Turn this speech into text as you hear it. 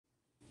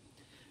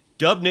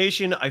Dub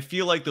Nation, I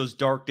feel like those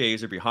dark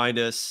days are behind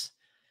us.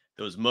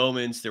 Those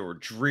moments that were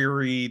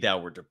dreary,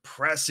 that were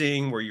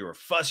depressing, where you were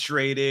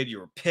frustrated, you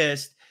were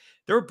pissed.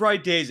 There are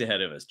bright days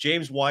ahead of us.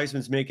 James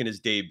Wiseman's making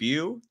his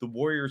debut. The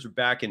Warriors are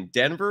back in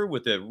Denver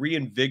with a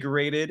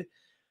reinvigorated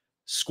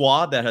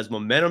squad that has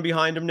momentum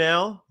behind him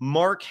now.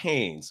 Mark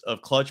Haynes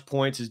of Clutch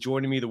Points is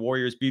joining me, the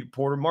Warriors beat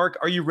reporter. Mark,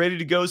 are you ready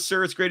to go,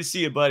 sir? It's great to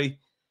see you, buddy.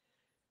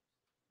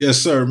 Yes,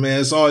 sir, man.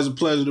 It's always a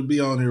pleasure to be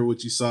on here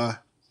with you, Si.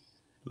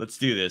 Let's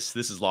do this.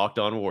 This is Locked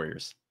On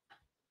Warriors.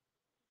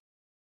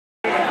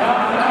 You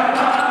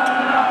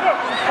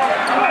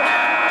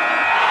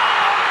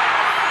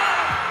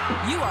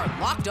are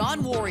Locked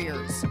On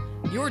Warriors,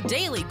 your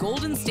daily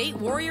Golden State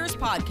Warriors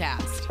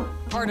podcast.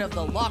 Part of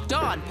the Locked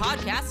On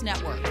Podcast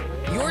Network,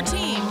 your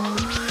team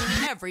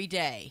every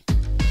day.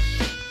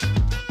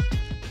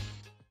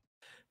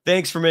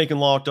 Thanks for making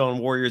Locked On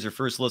Warriors your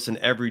first listen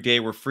every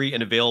day. We're free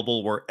and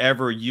available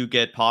wherever you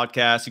get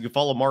podcasts. You can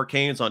follow Mark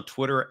Haynes on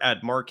Twitter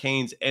at Mark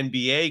Haynes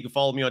NBA. You can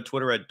follow me on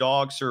Twitter at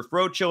Dog Surf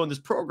Roadshow and this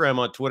program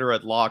on Twitter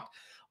at Locked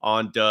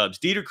On Dubs.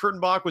 Dieter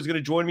Kurtenbach was going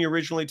to join me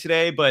originally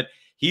today, but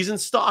he's in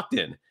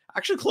Stockton,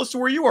 actually close to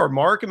where you are,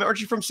 Mark.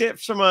 Aren't you from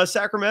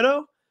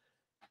Sacramento?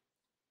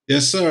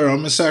 Yes, sir.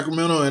 I'm in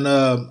Sacramento, and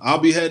I'll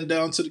be heading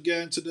down to the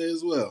game today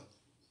as well.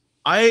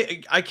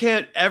 I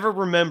can't ever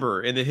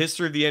remember in the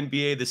history of the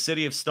NBA, the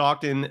city of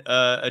Stockton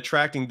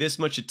attracting this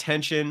much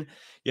attention.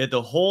 Yet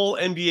the whole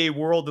NBA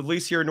world, at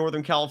least here in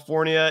Northern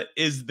California,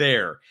 is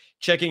there,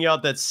 checking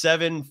out that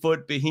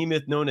 7-foot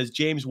behemoth known as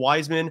James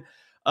Wiseman.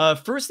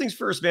 First things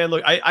first, man.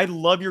 Look, I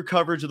love your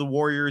coverage of the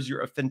Warriors.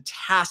 You're a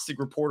fantastic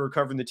reporter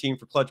covering the team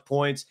for Clutch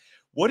Points.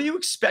 What are you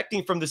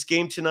expecting from this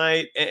game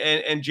tonight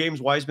and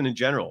James Wiseman in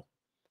general?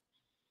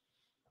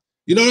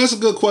 You know, that's a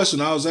good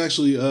question. I was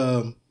actually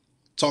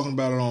talking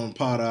about it on a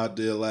pod I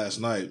did last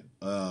night.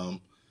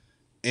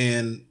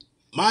 And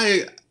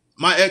my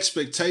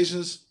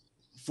expectations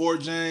for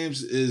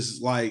James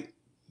is like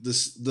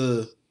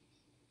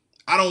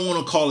I don't want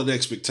to call it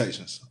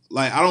expectations.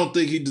 Like, I don't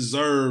think he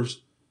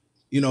deserves,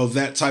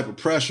 that type of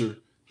pressure,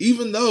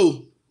 even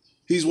though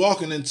he's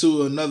walking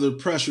into another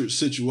pressured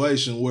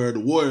situation where the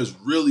Warriors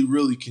really,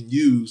 really can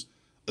use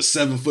a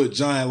 7-foot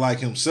giant like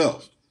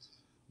himself.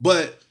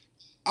 But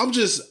I'm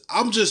just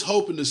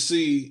hoping to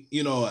see,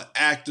 an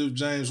active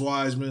James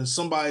Wiseman,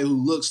 somebody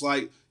who looks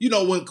like,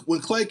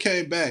 when Clay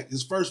came back,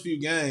 his first few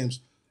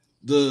games,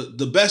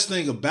 the best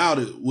thing about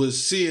it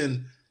was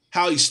seeing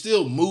how he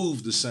still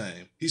moved the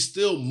same. He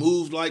still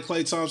moved like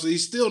Klay Thompson.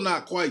 He's still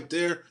not quite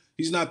there.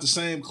 He's not the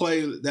same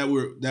Clay that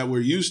we're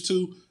used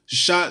to. His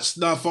shots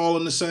not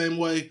falling the same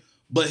way,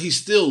 but he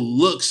still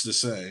looks the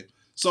same.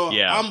 So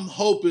yeah. I'm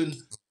hoping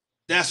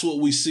that's what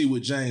we see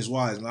with James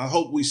Wiseman. I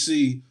hope we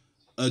see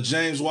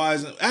James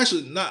Wiseman.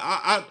 Actually,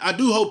 I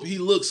do hope he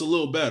looks a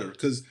little better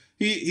because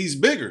he's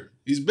bigger.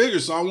 He's bigger,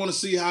 so I want to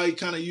see how he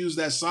kind of used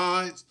that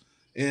size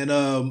and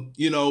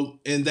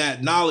and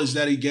that knowledge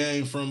that he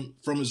gained from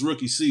his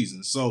rookie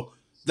season. So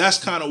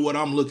that's kind of what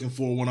I'm looking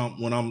for when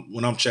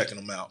I'm checking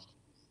him out.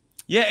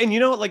 Yeah, and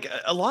like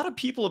a lot of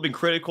people have been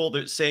critical.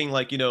 They're saying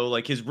like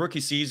his rookie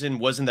season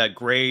wasn't that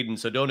great, and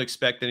so don't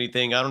expect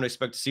anything. I don't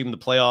expect to see him in the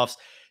playoffs.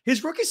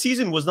 His rookie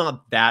season was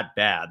not that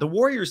bad. The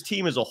Warriors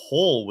team as a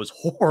whole was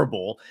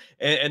horrible.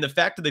 And the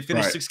fact that they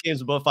finished 6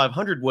 games above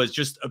 500 was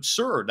just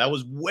absurd. That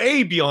was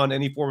way beyond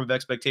any form of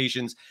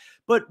expectations.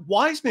 But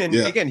Wiseman,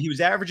 again, he was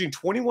averaging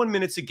 21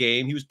 minutes a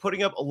game. He was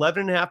putting up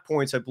 11.5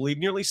 points, I believe,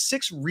 nearly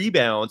 6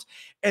 rebounds.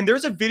 And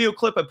there's a video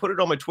clip. I put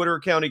it on my Twitter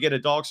account again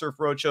at Dog Surf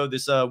Roadshow.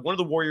 This one of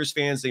the Warriors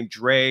fans named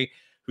Dre,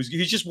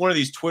 he's just one of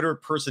these Twitter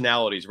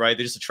personalities, right?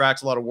 That just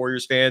attracts a lot of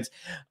Warriors fans.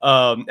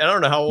 And I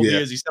don't know how old he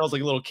is. He sounds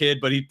like a little kid,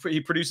 but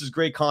he produces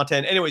great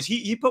content. Anyways,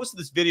 he posted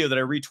this video that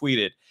I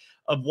retweeted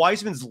of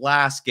Wiseman's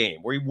last game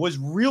where he was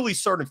really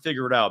starting to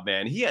figure it out,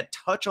 man. He had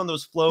touch on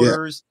those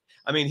floaters.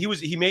 I mean,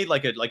 he made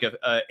like a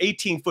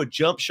 18-foot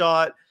jump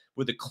shot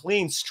with a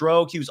clean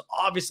stroke. He was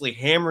obviously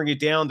hammering it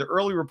down. The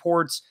early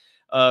reports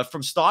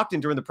from Stockton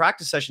during the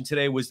practice session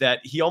today was that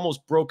he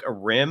almost broke a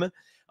rim.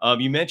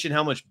 You mentioned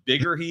how much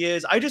bigger he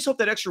is. I just hope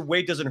that extra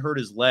weight doesn't hurt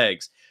his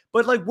legs.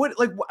 But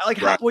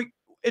how,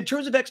 in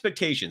terms of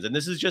expectations, and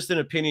this is just an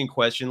opinion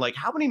question, like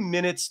how many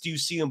minutes do you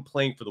see him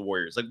playing for the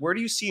Warriors? Like where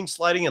do you see him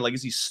sliding in? Like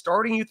is he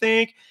starting, you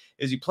think?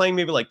 Is he playing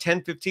maybe like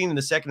 10, 15 in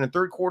the second and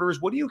third quarters?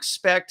 What do you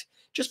expect,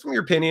 just from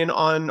your opinion,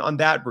 on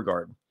that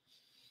regard?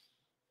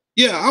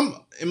 Yeah,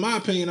 in my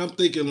opinion, I'm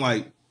thinking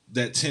like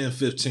that 10,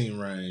 15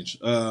 range.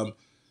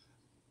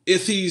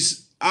 If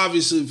he's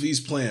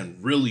playing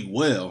really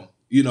well,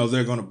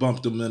 they're going to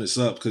bump the minutes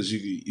up because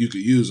you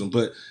could use them.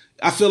 But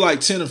I feel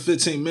like 10 or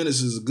 15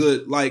 minutes is a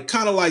good, like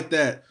kind of like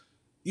that,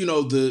 the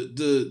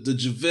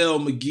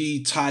JaVale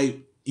McGee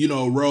type,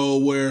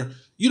 role where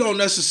you don't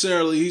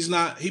necessarily,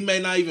 he may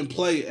not even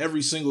play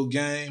every single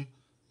game,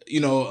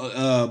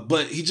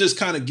 but he just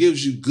kind of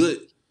gives you good,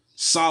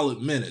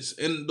 solid minutes.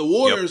 And the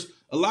Warriors,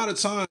 a lot of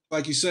times,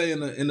 like you say, in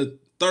the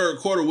third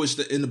quarter, which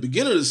in the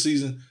beginning of the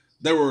season,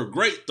 they were a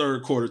great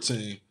third quarter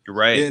team. You're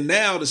right. And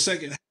now the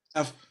second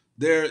half,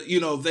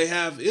 they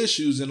have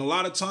issues, and a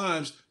lot of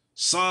times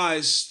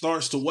size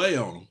starts to weigh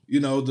on him. You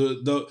know,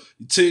 the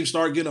team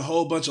start getting a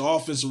whole bunch of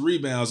offensive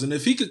rebounds. And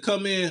if he could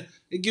come in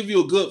and give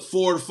you a good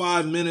 4 to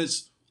 5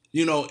 minutes,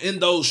 you know, in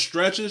those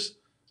stretches,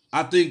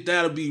 I think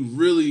that'll be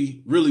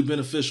really, really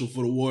beneficial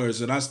for the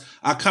Warriors. And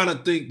I kind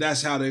of think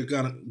that's how they're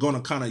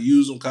gonna kind of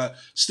use him.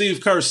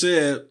 Steve Kerr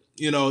said,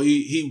 you know,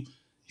 he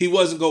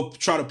wasn't going to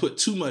try to put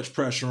too much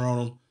pressure on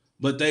him,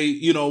 but they,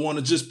 you know, want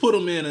to just put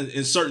him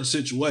in certain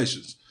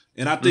situations.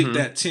 And I think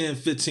that 10,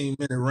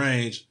 15-minute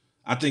range,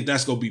 I think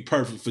that's going to be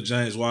perfect for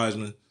James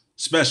Wiseman,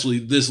 especially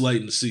this late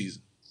in the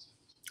season.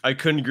 I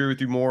couldn't agree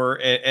with you more.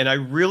 And I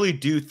really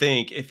do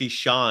think if he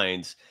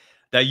shines,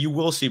 that you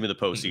will see him in the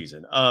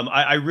postseason.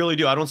 I really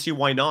do. I don't see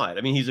why not.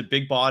 I mean, he's a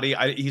big body.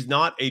 He's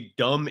not a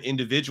dumb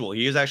individual.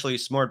 He is actually a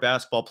smart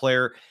basketball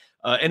player.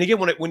 And again,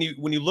 when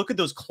you look at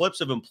those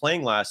clips of him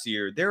playing last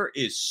year, there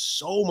is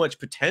so much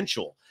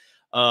potential.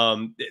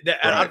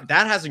 That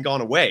hasn't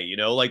gone away. You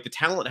know, like the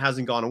talent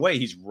hasn't gone away.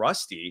 He's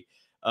rusty.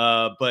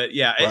 But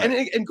yeah,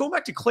 and going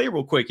back to Clay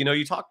real quick, you know,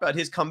 you talked about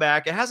his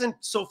comeback. It hasn't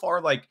so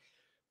far like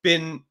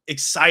been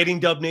exciting,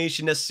 Dub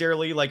Nation,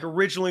 necessarily. Like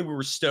originally we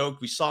were stoked.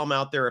 We saw him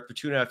out there after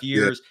 2.5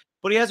 years,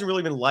 but he hasn't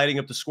really been lighting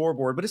up the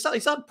scoreboard. But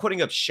he's not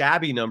putting up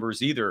shabby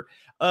numbers either.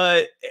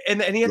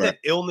 And he had that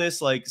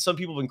illness. Like some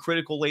people have been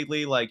critical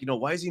lately. Like, you know,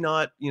 why is he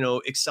not, you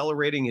know,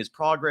 accelerating his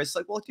progress?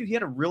 Like, well, dude, he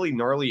had a really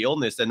gnarly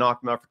illness that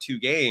knocked him out for 2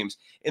 games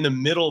in the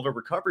middle of a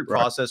recovery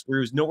process where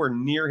he was nowhere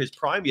near his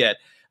prime yet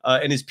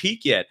and his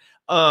peak yet.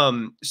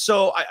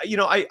 So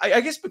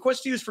I guess the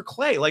question to you is for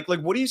Clay. Like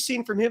what are you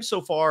seeing from him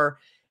so far?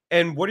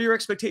 And what are your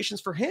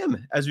expectations for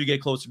him as we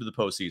get closer to the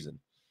postseason?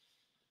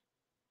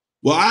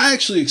 Well, I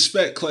actually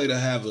expect Clay to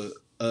have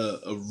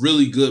a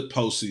really good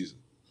postseason.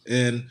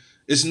 And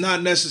it's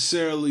not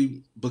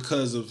necessarily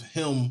because of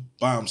him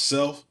by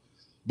himself,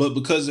 but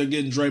because they're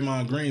getting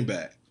Draymond Green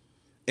back.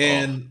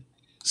 And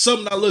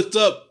something I looked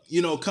up,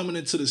 you know, coming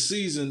into the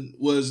season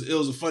was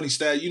a funny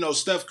stat. You know,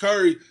 Steph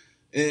Curry,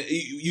 and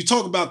you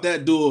talk about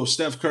that duo of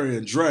Steph Curry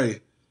and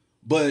Dre,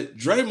 but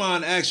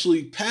Draymond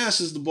actually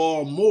passes the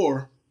ball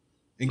more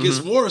and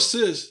gets more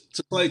assists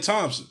to Klay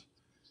Thompson.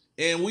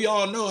 And we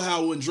all know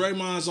how when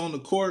Draymond's on the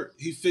court,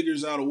 he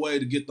figures out a way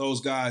to get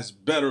those guys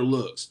better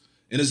looks.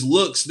 And it's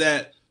looks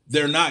that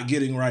they're not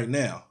getting right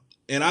now.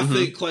 And I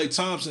think Klay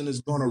Thompson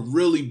is going to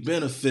really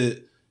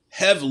benefit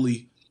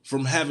heavily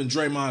from having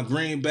Draymond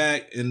Green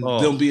back and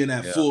them being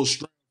at full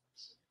strength.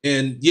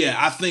 And yeah,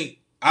 I think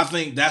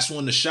that's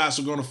when the shots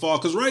are going to fall.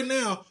 Because right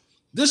now,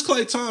 this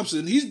Klay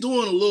Thompson, he's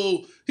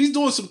doing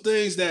some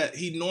things that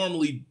he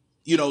normally,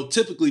 you know,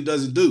 typically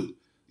doesn't do.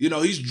 You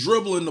know, he's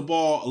dribbling the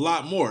ball a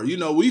lot more. You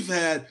know, we've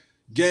had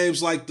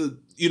games like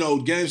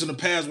games in the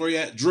past where he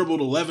had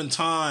dribbled 11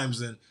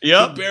 times and he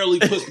barely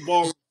puts the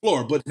ball on the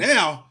floor. But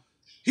now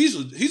he's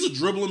a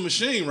dribbling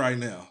machine right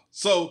now.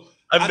 So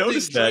I've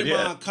noticed that.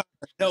 Kind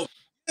of helped.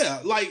 Yeah,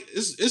 like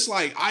it's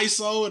like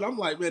ISO, and I'm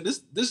like, man,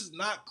 this is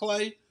not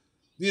Clay.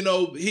 You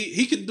know,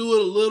 he can do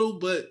it a little,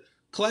 but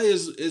Clay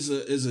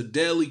is a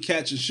deadly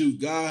catch and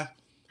shoot guy.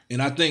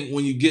 And I think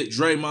when you get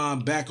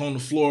Draymond back on the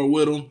floor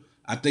with him,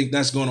 I think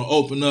that's going to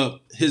open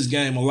up his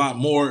game a lot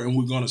more, and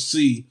we're going to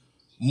see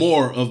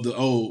more of the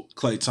old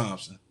Klay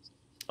Thompson.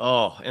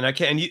 Oh, and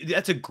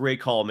that's a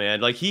great call, man.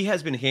 Like he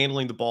has been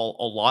handling the ball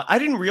a lot. I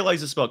didn't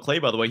realize this about Clay,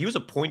 by the way. He was a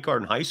point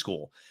guard in high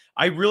school.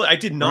 I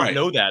did not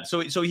know that.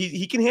 So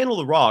he can handle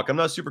the rock. I'm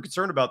not super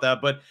concerned about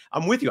that, but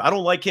I'm with you. I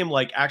don't like him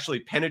like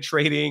actually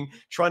penetrating,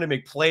 trying to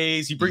make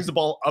plays. He brings the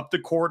ball up the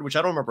court, which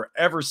I don't remember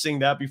ever seeing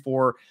that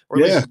before,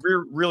 or at least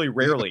really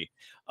rarely.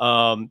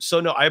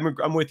 So no,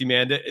 I'm with you,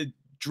 man.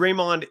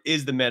 Draymond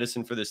is the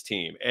medicine for this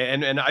team.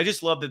 And I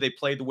just love that they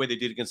played the way they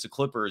did against the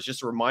Clippers, just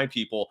to remind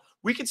people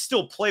we can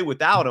still play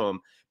without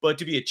him, but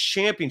to be a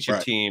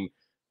championship team,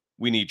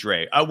 we need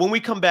Dre. When we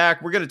come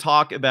back, we're going to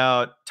talk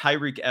about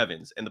Tyreke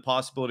Evans and the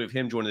possibility of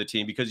him joining the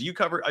team, because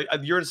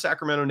you're a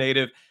Sacramento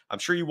native. I'm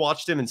sure you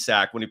watched him in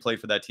Sac when he played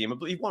for that team. I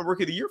believe he won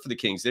Rookie of the Year for the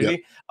Kings, didn't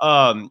he?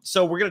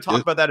 So we're going to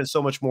talk about that and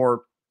so much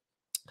more.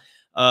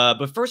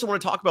 But first, I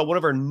want to talk about one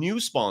of our new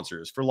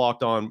sponsors for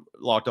Locked On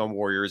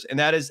Warriors, and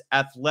that is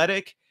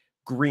Athletic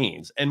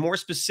Greens, and more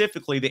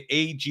specifically, the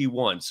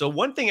AG1. So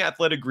one thing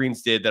Athletic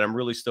Greens did that I'm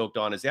really stoked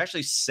on is they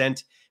actually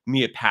sent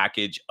me a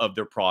package of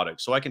their product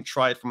so I can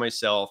try it for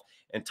myself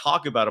and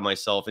talk about it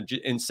myself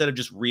instead of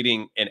just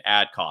reading an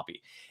ad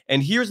copy.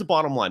 And here's the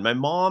bottom line. My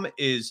mom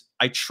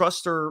I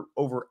trust her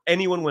over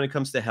anyone when it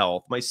comes to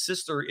health. My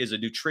sister is a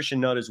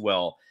nutrition nut as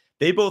well.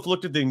 They both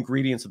looked at the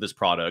ingredients of this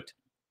product.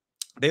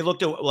 They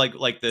looked at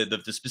like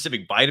the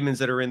specific vitamins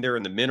that are in there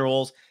and the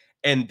minerals,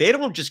 and they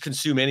don't just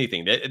consume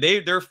anything.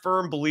 They're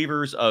firm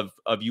believers of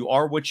you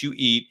are what you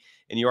eat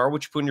and you are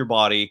what you put in your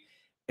body.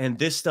 And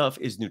this stuff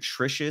is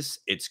nutritious.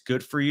 It's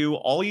good for you.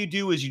 All you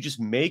do is you just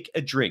make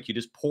a drink. You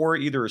just pour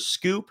either a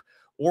scoop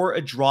or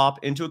a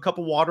drop into a cup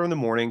of water in the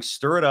morning,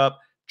 stir it up,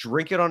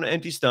 drink it on an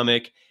empty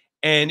stomach.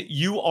 and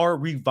you are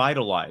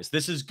revitalized.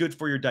 This is good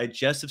for your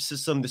digestive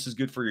system. This is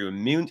good for your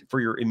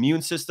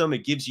immune system.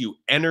 It gives you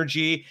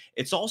energy.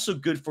 It's also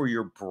good for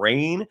your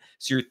brain,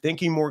 so you're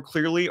thinking more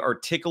clearly,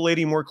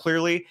 articulating more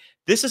clearly.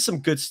 This is some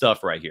good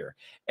stuff right here.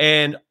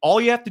 And all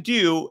you have to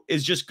do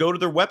is just go to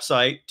their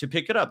website to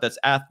pick it up. That's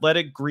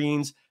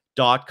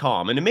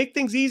athleticgreens.com. And to make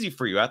things easy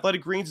for you,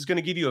 Athletic Greens is going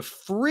to give you a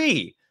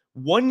free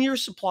 1-year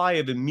supply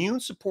of immune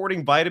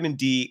supporting vitamin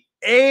D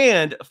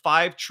and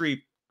 5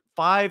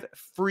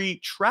 free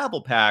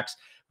travel packs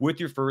with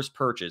your first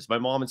purchase. My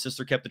mom and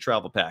sister kept the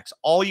travel packs.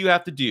 All you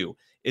have to do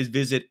is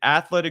visit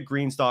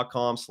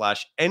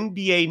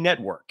athleticgreens.com/NBA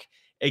network.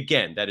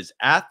 Again, that is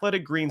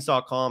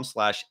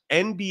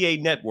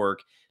athleticgreens.com/NBA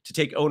network to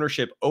take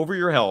ownership over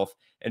your health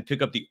and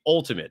pick up the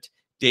ultimate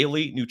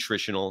daily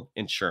nutritional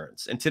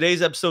insurance. And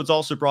today's episode is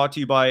also brought to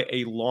you by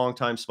a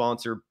longtime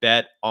sponsor,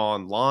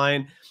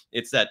 BetOnline.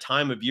 It's that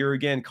time of year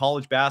again.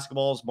 College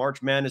basketball's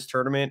March Madness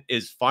tournament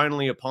is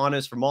finally upon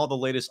us. From all the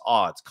latest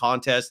odds,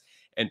 contests,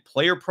 and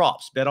player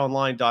props,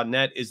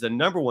 betonline.net is the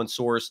 #1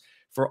 source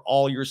for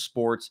all your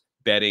sports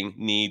betting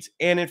needs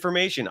and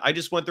information. I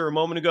just went there a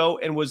moment ago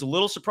and was a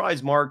little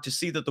surprised, Mark, to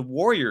see that the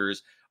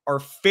Warriors are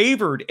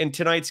favored in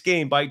tonight's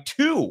game by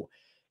 2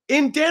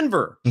 in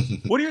Denver.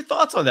 What are your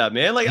thoughts on that,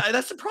 man?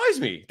 That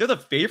surprised me. They're the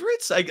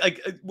favorites.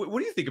 What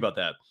do you think about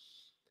that?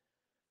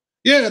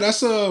 Yeah, that's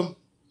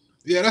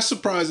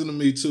surprising to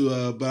me too.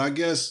 But I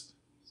guess,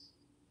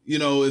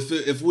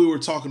 if we were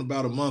talking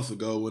about a month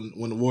ago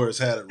when the Warriors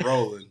had it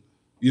rolling,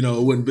 it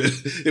wouldn't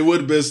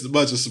have been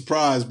much of a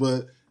surprise.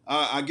 But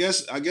I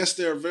guess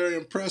they're very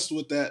impressed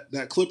with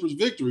that Clippers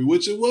victory,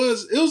 which it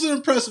was an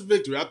impressive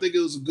victory. I think it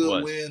was a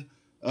good win.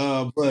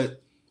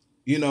 But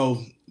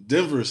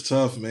Denver is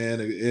tough, man.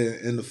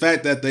 And the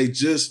fact that they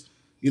just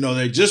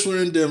were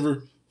in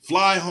Denver,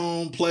 fly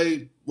home,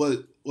 play,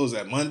 what was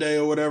that, Monday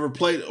or whatever,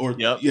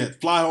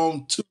 fly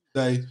home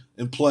Tuesday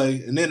and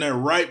play, and then they're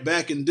right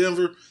back in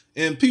Denver.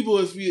 And people,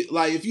 if you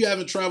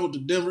haven't traveled to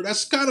Denver,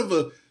 that's kind of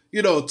a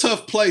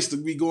tough place to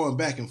be going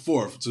back and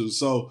forth to.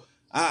 So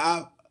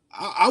I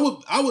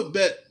would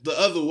bet the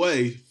other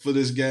way for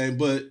this game,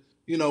 but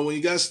when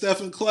you got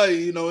Steph and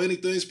Clay,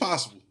 anything's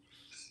possible.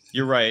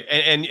 You're right.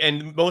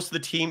 And most of the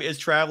team is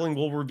traveling.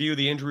 We'll review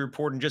the injury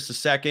report in just a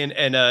second.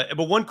 And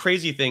but one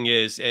crazy thing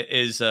is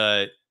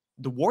the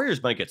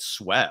Warriors might get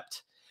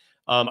swept.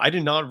 I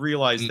did not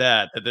realize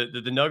that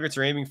the Nuggets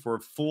are aiming for a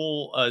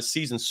full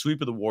season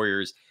sweep of the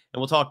Warriors,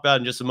 and we'll talk about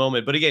it in just a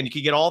moment. But again, you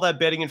can get all that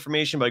betting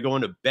information by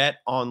going to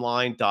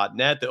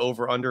betonline.net. The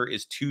over-under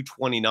is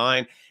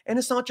 229, and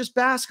it's not just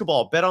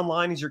basketball.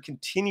 BetOnline is your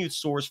continued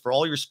source for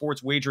all your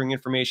sports wagering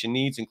information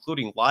needs,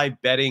 including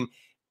live betting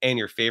and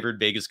your favorite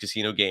Vegas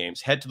casino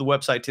games. Head to the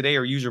website today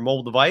or use your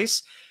mobile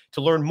device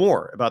to learn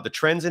more about the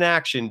trends in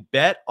action.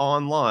 Bet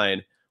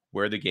Online,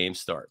 where the game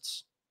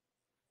starts.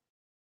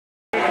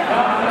 You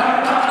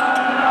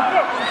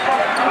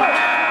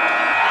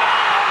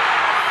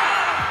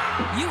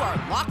are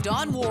Locked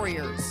On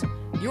Warriors,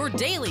 your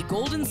daily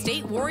Golden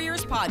State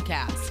Warriors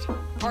podcast.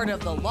 Part of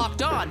the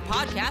Locked On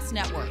Podcast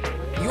Network,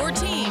 your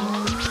team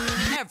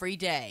every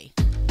day.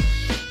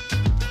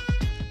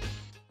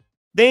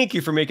 Thank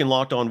you for making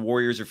Locked On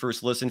Warriors your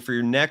first listen. For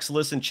your next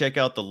listen, check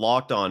out the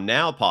Locked On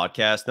Now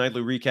podcast,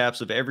 nightly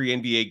recaps of every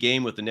NBA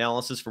game with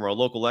analysis from our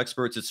local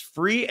experts. It's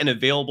free and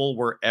available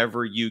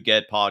wherever you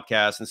get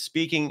podcasts. And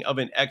speaking of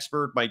an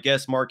expert, my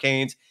guest, Mark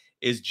Haynes,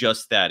 is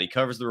just that. He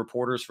covers the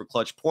reporters for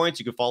ClutchPoints.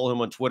 You can follow him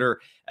on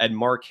Twitter at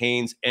Mark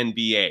Haynes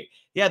NBA.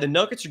 Yeah, the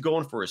Nuggets are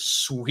going for a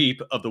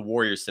sweep of the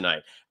Warriors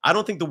tonight. I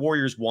don't think the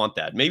Warriors want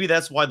that. Maybe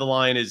that's why the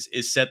line is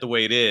set the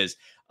way it is.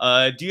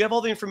 Do you have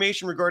all the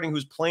information regarding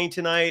who's playing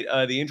tonight,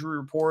 the injury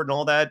report and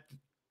all that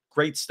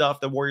great stuff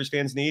that Warriors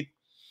fans need?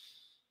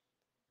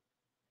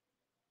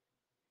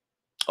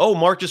 Oh,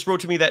 Mark just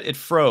wrote to me that it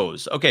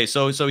froze. Okay,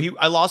 so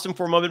I lost him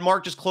for a moment.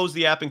 Mark, just close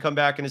the app and come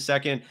back in a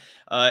second.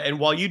 And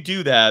while you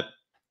do that,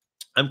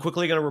 I'm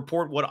quickly going to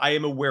report what I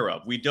am aware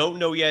of. We don't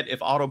know yet if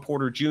Otto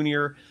Porter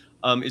Jr.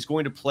 Is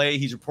going to play.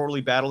 He's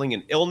reportedly battling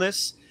an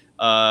illness.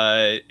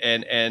 I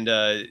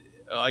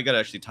got to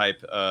actually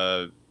type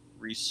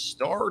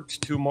restart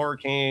to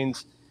Mark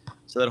Haynes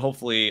so that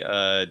hopefully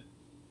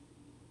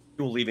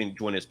he will leave and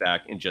join us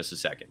back in just a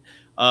second.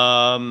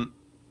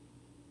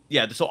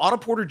 Yeah, so Otto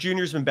Porter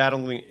Jr. has been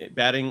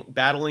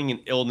battling an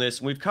illness,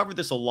 and we've covered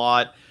this a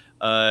lot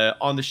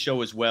on the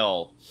show as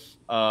well.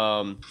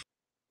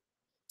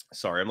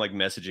 Sorry, I'm like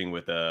messaging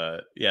with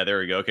yeah, there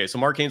we go. Okay, so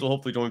Mark Haynes will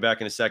hopefully join me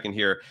back in a second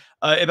here.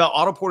 About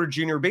Otto Porter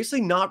Jr.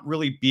 basically not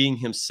really being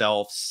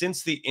himself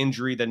since the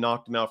injury that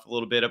knocked him out for a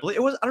little bit. I don't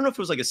know if it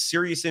was like a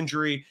serious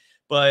injury,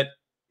 but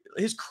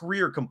his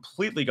career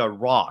completely got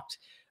rocked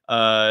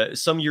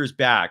some years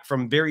back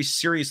from very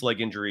serious leg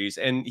injuries,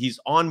 and he's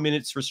on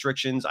minutes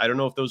restrictions. I don't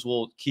know if those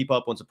will keep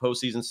up once the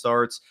postseason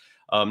starts.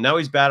 Now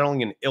he's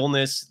battling an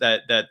illness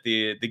that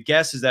the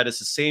guess is that it's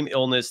the same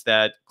illness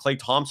that Klay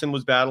Thompson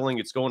was battling.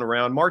 It's going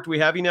around. Mark, do we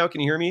have you now?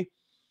 Can you hear me?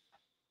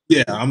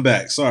 Yeah, I'm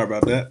back. Sorry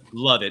about that.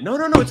 Love it. No,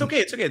 it's okay.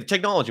 It's okay. The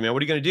technology, man.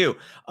 What are you going to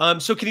do?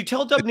 So can you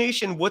tell Dub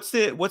Nation what's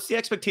the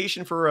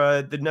expectation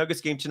for the Nuggets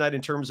game tonight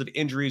in terms of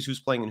injuries, who's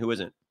playing and who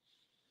isn't?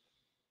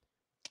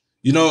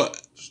 You know,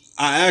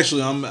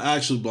 I'm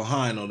actually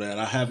behind on that.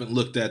 I haven't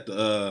looked at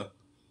the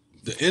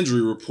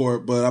injury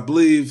report, but I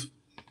believe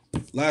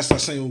last I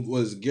seen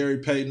was Gary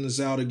Payton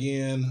is out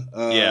again.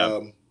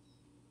 Yeah.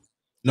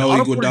 No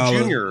Otto Porter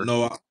Iguodala, Jr.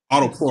 no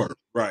Otto Porter.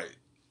 Right.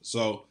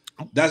 So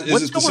is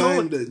What's it the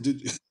going same?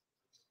 on?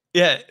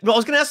 Yeah, well, I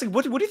was going to ask, like,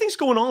 what do you think's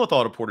going on with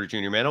Otto Porter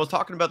Jr., man? I was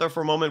talking about that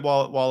for a moment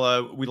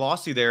while we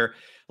lost you there.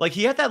 Like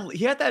he had that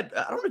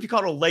I don't know if you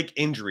call it a leg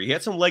injury. He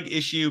had some leg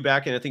issue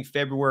back in I think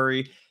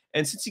February,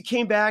 and since he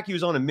came back, he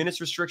was on a minutes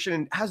restriction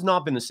and has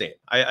not been the same.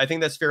 I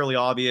think that's fairly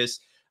obvious.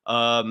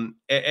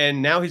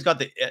 And now he's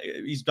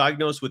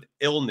diagnosed with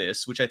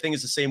illness, which I think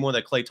is the same one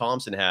that Klay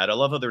Thompson had. I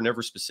love how they're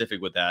never specific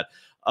with that.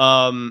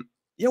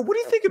 Yeah, what do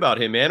you think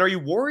about him, man? Are you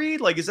worried?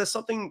 Like, is that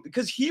something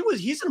because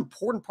he's an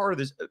important part of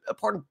this, a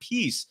part and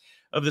piece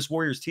of this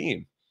Warriors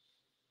team.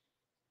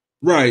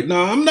 Right.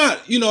 No, I'm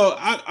not,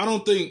 I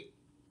don't think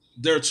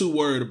they're too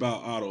worried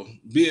about Otto,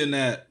 being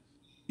that,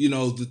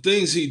 the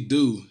things he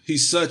do,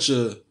 he's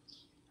a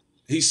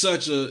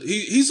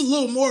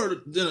little more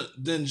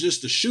than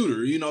just a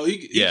shooter. He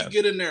can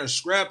get in there and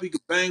scrap, he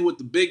could bang with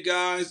the big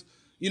guys.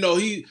 He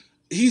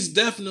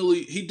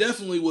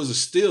definitely was a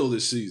steal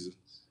this season.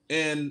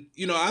 And,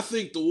 I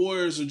think the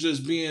Warriors are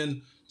just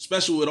being,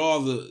 especially with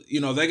all the,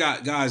 they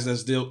got guys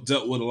that's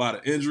dealt with a lot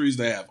of injuries.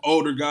 They have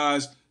older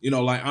guys,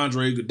 like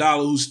Andre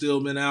Iguodala, who's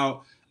still been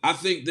out. I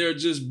think they're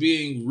just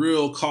being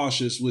real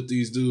cautious with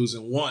these dudes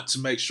and want to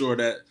make sure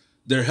that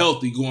they're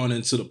healthy going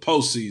into the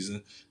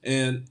postseason.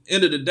 And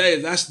end of the day,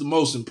 that's the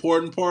most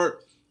important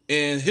part.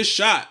 And his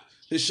shot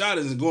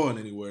isn't going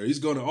anywhere. He's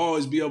going to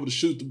always be able to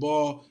shoot the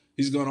ball.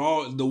 He's going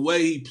to the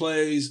way he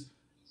plays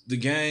the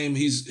game,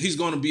 he's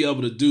going to be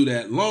able to do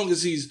that. As long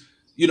as he's,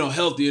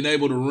 healthy and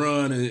able to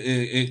run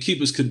and keep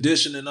his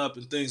conditioning up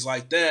and things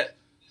like that,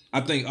 I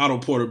think Otto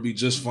Porter will be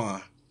just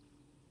fine.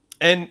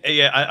 And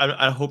yeah,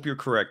 I hope you're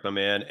correct, my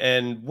man.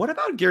 And what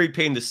about Gary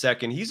Payton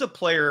II? He's a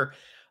player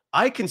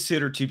I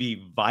consider to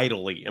be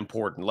vitally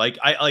important.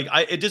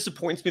 It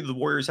disappoints me that the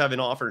Warriors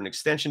haven't offered an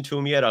extension to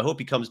him yet. I hope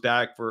he comes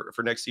back for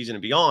next season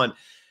and beyond.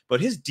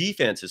 But his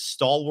defense is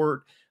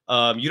stalwart.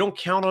 You don't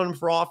count on him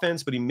for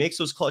offense, but he makes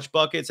those clutch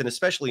buckets, and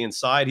especially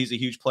inside, he's a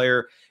huge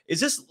player.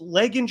 Is this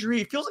leg injury?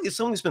 It feels like it's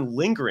something that's been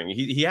lingering.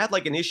 He had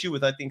like an issue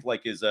with, I think,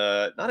 like his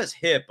not his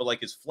hip, but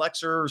like his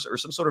flexors or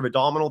some sort of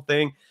abdominal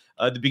thing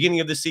at the beginning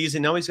of the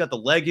season. Now he's got the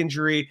leg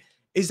injury.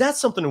 Is that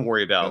something to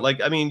worry about? Yeah.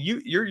 Like, I mean,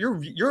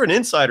 you're an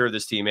insider of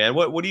this team, man.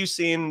 What are you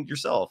seeing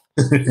yourself?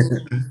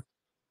 And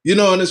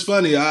it's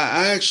funny.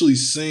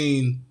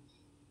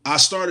 I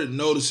started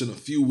noticing a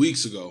few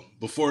weeks ago,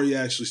 before he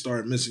actually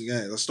started missing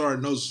games. I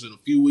started noticing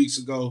a few weeks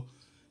ago,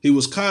 he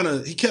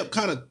kept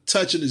kind of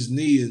touching his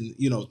knee and,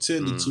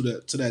 tending to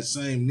that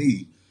same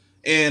knee.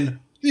 And,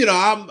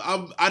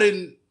 I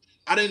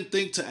didn't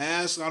think to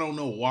ask. I don't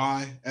know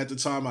why at the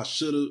time. I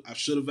should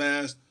have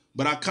asked,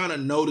 but I kind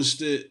of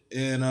noticed it.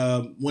 And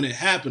when it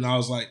happened, I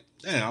was like,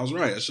 damn, I was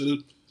right. I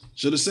should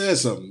have said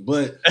something.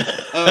 But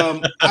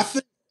I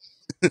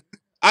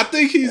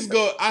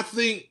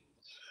think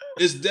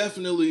it's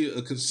definitely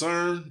a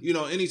concern,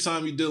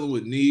 anytime you're dealing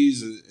with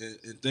knees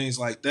and things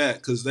like that,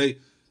 because they,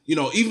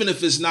 even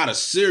if it's not a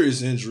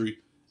serious injury,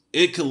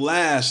 it could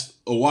last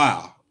a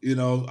while.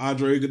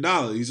 Andre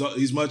Iguodala,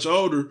 he's much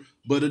older,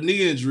 but a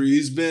knee injury,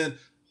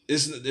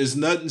 it's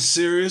nothing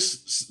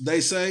serious,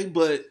 they say,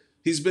 but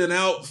he's been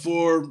out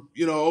for,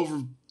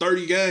 over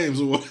 30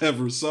 games or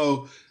whatever.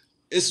 So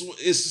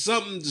it's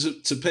something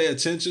to pay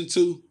attention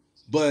to.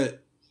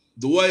 But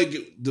the way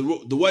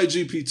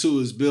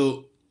GP2 is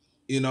built,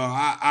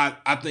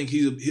 I think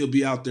he'll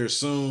be out there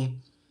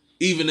soon,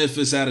 even if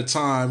it's at a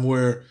time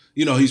where,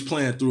 he's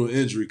playing through an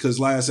injury. Because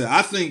like I said,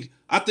 I think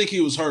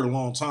he was hurt a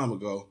long time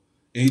ago.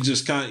 And he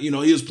just kind of,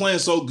 he was playing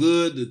so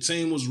good, the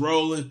team was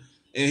rolling.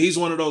 And he's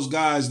one of those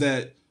guys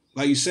that,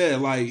 like you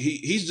said, like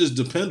he's just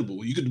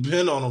dependable. You could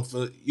depend on him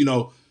for,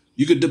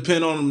 you could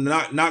depend on him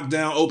to knock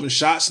down open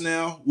shots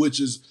now, which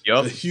is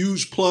a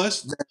huge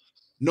plus that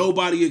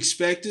nobody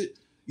expected.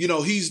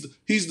 He's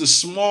the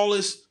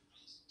smallest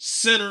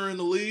center in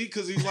the league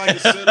because he's like a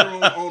center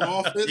on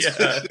offense.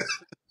 Yeah,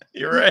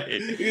 you're right.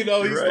 He's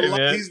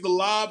the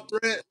lob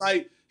threat.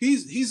 Like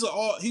he's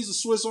a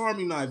Swiss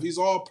Army knife. He's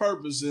all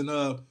purpose. And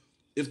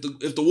if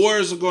the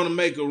Warriors are going to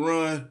make a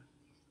run,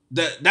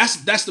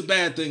 that's the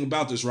bad thing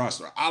about this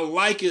roster. I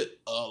like it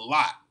a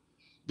lot,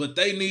 but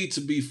they need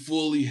to be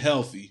fully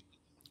healthy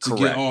to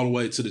get all the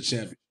way to the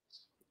championship.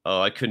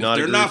 Oh, I could not.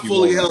 If they're not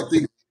fully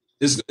healthy,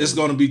 it's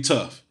going to be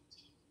tough.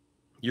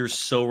 You're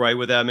so right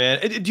with that, man.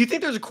 Do you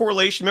think there's a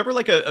correlation? Remember,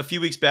 like a few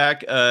weeks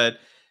back,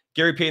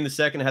 Gary Payton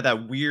II had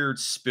that weird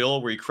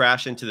spill where he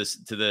crashed into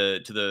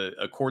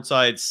the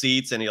courtside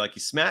seats, and he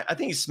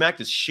smacked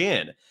his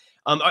shin.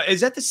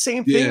 Is that the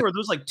same thing, or are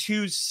those like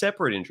two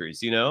separate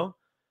injuries? I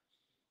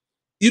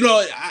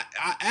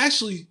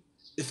actually,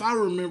 if I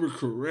remember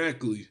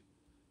correctly,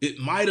 it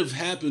might have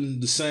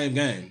happened the same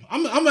game.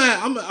 I'm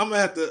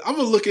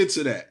gonna look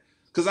into that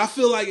because I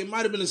feel like it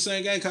might have been the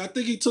same game. Cause I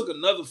think he took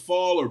another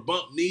fall or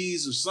bumped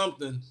knees or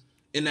something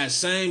in that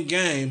same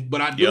game.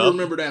 But I do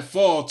remember that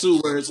fall too,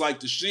 where it's like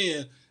the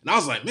shin, and I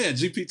was like, man,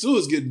 GP2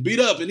 is getting beat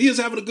up, and he is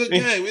having a good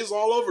game. He's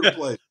all over the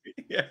place.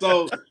 Yeah.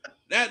 So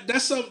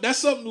that's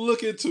something to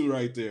look into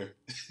right there.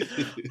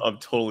 I'm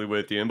totally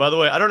with you. And by the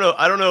way, I don't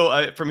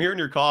know. From hearing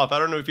your cough, I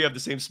don't know if you have the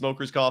same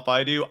smoker's cough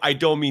I do. I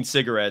don't mean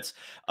cigarettes.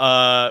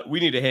 We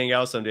need to hang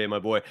out someday, my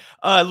boy.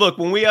 Look,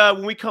 when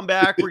we come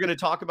back, we're going to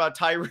talk about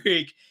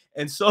Tyreke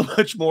and so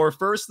much more.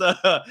 First,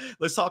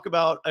 let's talk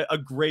about a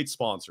great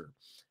sponsor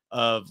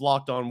of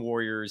Locked On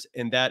Warriors,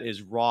 and that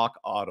is Rock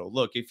Auto.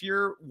 Look, if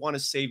you want to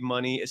save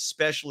money,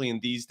 especially in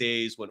these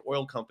days when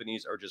oil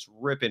companies are just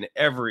ripping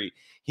every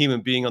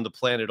human being on the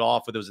planet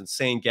off with those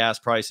insane gas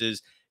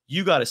prices,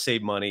 you got to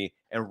save money,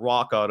 and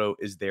Rock Auto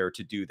is there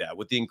to do that.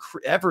 With the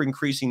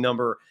ever-increasing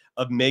number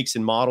of makes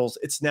and models,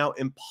 it's now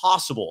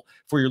impossible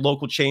for your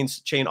local chain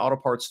auto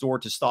parts store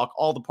to stock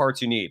all the parts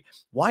you need.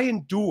 Why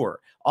endure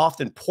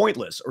often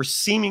pointless or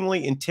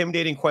seemingly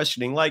intimidating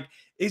questioning like,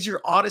 is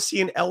your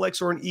Odyssey an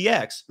LX or an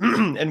EX?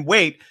 And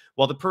wait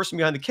while the person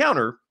behind the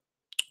counter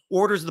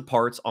orders the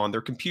parts on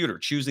their computer,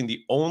 choosing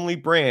the only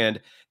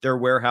brand their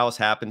warehouse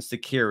happens to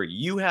carry.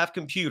 You have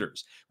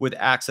computers with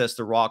access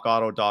to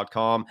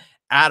rockauto.com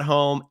at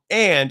home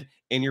and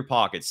in your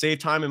pocket. Save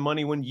time and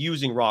money when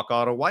using Rock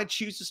Auto. Why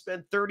choose to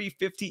spend 30,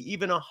 50,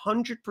 even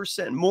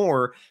 100%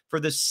 more for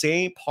the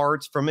same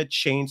parts from a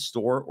chain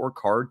store or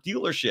car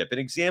dealership? An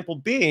example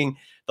being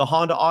the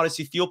Honda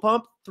Odyssey fuel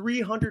pump,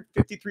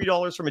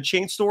 $353 from a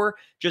chain store,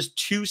 just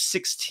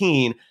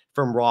 $216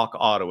 from Rock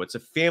Auto. It's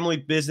a family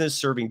business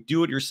serving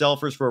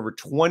do-it-yourselfers for over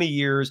 20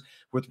 years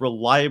with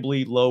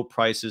reliably low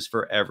prices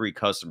for every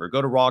customer.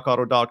 Go to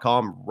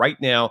rockauto.com right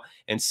now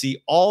and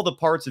see all the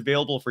parts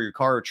available for your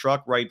car or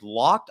truck, right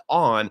locked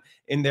on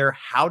in their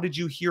How Did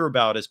You Hear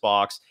About Us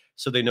box,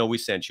 so they know we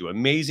sent you.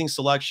 Amazing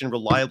selection,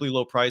 reliably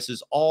low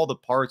prices, all the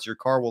parts your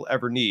car will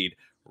ever need.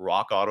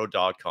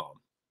 rockauto.com.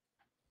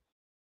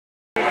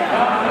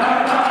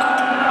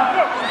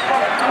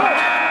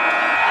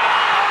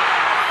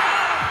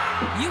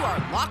 You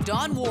are Locked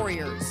On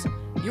Warriors,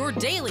 your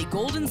daily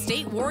Golden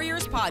State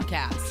Warriors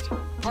podcast.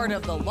 Part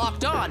of the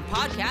Locked On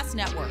Podcast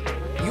Network,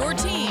 your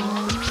team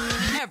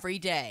every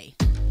day.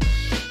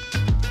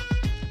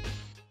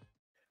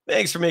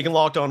 Thanks for making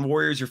Locked On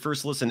Warriors your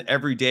first listen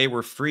every day.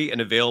 We're free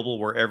and available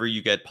wherever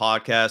you get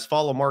podcasts.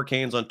 Follow Mark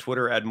Haynes on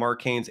Twitter at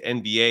Mark Haynes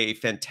NBA, a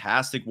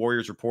fantastic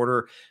Warriors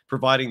reporter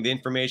providing the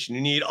information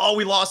you need. Oh,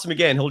 we lost him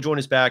again. He'll join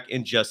us back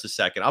in just a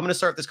second. I'm going to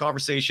start this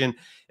conversation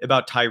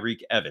about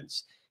Tyreke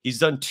Evans. He's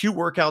done 2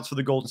 workouts for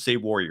the Golden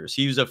State Warriors.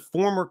 He was a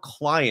former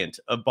client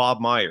of Bob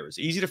Myers.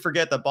 Easy to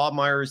forget that Bob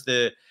Myers,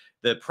 the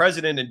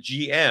president and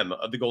GM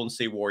of the Golden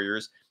State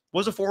Warriors,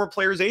 was a former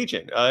player's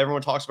agent.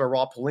 Everyone talks about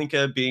Rob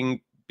Pelinka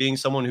being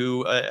someone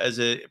who, as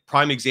a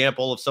prime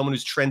example of someone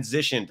who's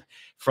transitioned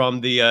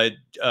from the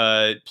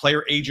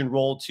player agent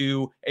role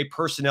to a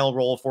personnel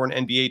role for an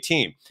NBA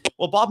team.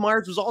 Well, Bob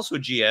Myers was also a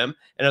GM,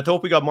 and I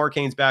hope we got Mark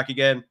Haynes back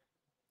again.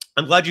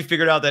 I'm glad you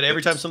figured out that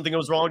every time something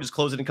goes wrong, just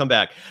close it and come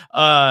back.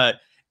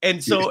 And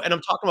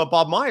I'm talking about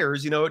Bob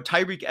Myers,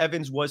 Tyreke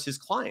Evans was his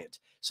client.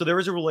 So there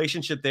was a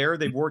relationship there.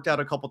 They've worked out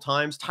a couple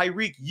times.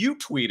 Tyreke, you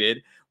tweeted,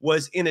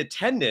 was in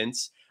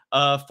attendance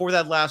for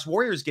that last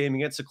Warriors game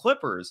against the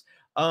Clippers.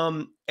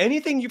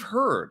 Anything you've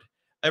heard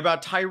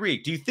about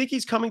Tyreke? Do you think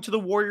he's coming to the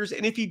Warriors?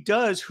 And if he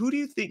does, who do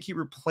you think he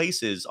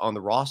replaces on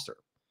the roster?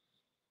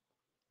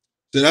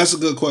 That's a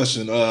good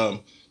question.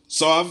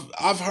 So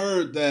I've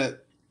heard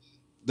that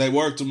they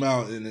worked him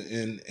out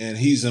and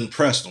he's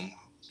impressed them.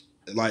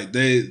 Like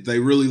they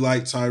really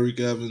like Tyreke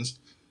Evans.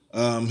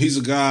 He's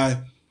a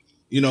guy,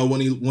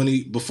 when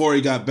he before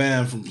he got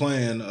banned from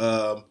playing,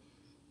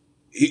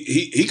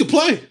 he could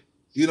play.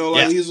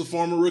 He's a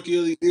former rookie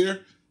of the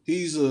year.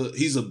 He's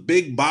a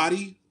big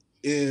body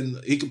and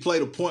he can play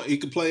the point. He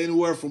can play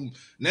anywhere from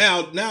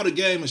now. Now the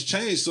game has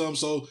changed some,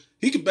 so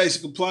he could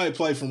basically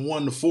play from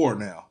 1 to 4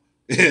 now,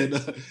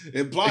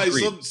 and play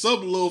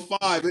some little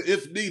 5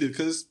 if needed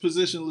because it's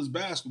positionless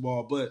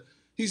basketball. But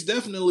he's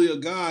definitely a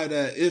guy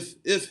that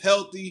if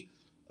healthy,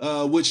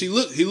 which he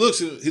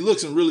looks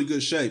in really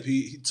good shape.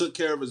 He took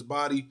care of his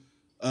body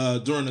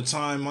during the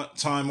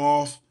time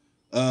off.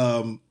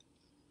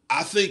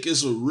 I think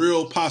it's a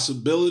real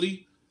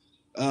possibility,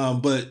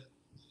 but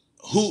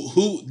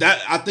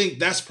I think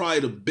that's probably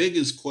the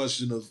biggest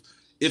question of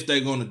if they're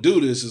going to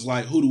do this is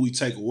like, who do we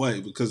take away?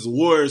 Because the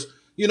Warriors,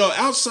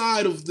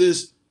 outside of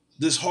this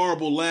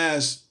horrible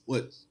last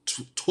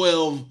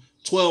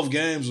 12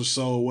 games or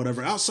so or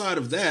whatever, outside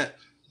of that,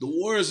 the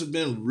Warriors have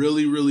been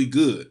really, really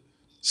good.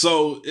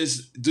 So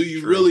do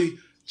you really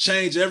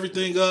change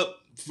everything up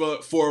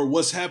for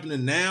what's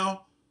happening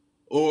now?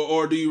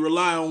 Or do you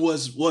rely on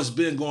what's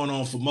been going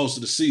on for most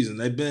of the season?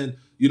 They've been,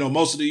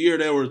 most of the year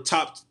they were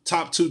top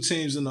 2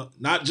 teams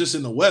not just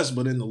in the West,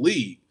 but in the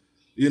league,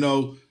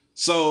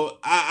 So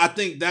I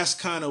think that's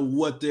kind of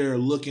what they're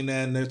looking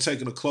at, and they're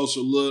taking a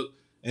closer look.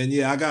 And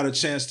yeah, I got a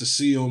chance to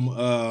see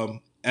them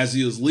as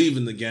he was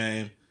leaving the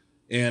game,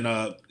 and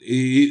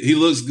he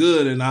looks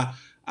good. And I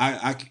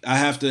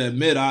have to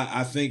admit,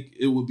 I think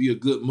it would be a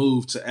good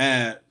move to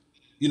add,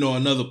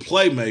 another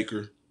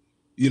playmaker,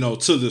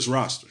 to this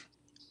roster.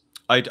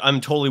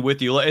 I'm totally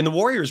with you. And the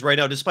Warriors right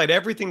now, despite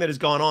everything that has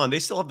gone on, they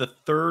still have the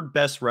third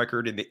best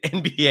record in the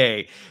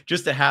NBA,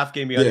 just a half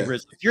game behind the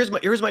Grizzlies.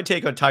 Here's my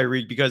take on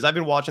Tyreke, because I've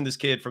been watching this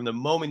kid from the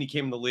moment he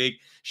came in the league.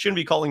 Shouldn't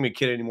be calling him a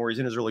kid anymore. He's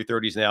in his early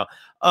 30s now.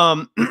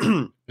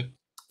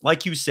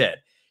 Like you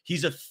said,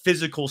 he's a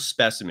physical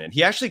specimen.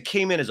 He actually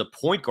came in as a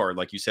point guard,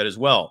 like you said as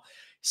well.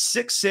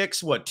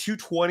 6'6",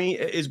 220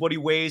 is what he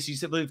weighs.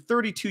 He's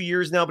 32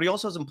 years now, but he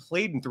also hasn't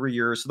played in 3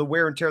 years. So the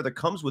wear and tear that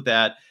comes with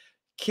that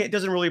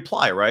doesn't really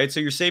apply, right? So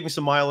you're saving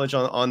some mileage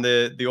on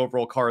the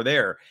overall car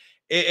there.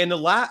 And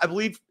I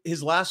believe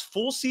his last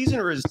full season,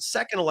 or his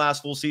second to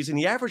last full season,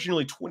 he averaged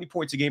nearly 20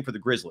 points a game for the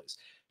Grizzlies.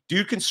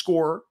 Dude can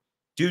score.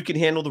 Dude can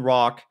handle the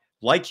rock.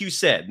 Like you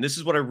said, and this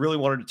is what I really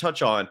wanted to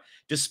touch on,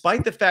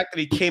 despite the fact that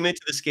he came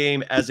into this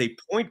game as a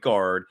point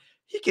guard,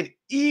 he can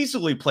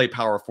easily play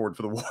power forward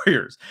for the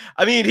Warriors.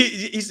 I mean,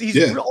 he's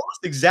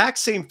almost the exact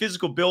same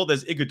physical build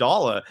as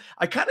Iguodala.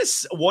 I kind of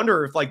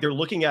wonder if they're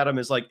looking at him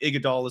as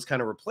Iguodala's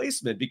kind of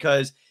replacement,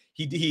 because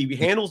he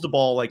handles the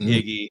ball like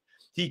Iggy.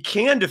 He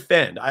can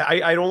defend.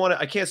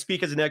 I can't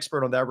speak as an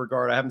expert on that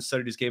regard. I haven't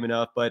studied his game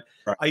enough, but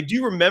I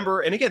do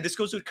remember, and again, this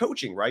goes with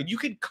coaching, right? You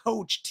can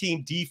coach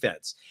team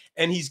defense,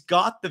 and he's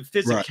got the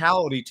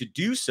physicality to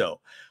do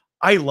so.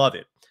 I love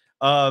it.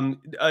 On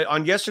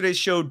yesterday's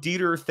show,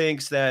 Dieter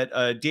thinks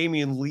that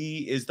Damian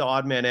Lee is the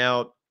odd man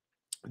out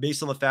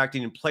based on the fact he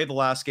didn't play the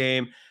last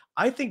game.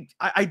 I think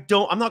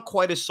I'm not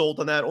quite as sold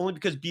on that, only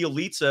because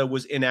Bjelica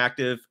was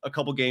inactive a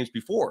couple games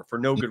before for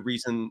no good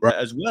reason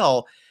as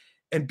well.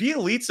 And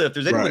Bjelica, if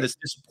there's anyone that's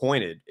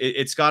disappointed,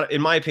 it's got, in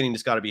my opinion,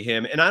 it's got to be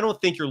him. And I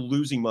don't think you're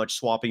losing much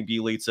swapping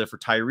Bjelica for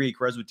Tyreke,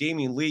 whereas with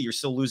Damian Lee, you're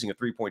still losing a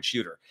 3-point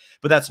shooter.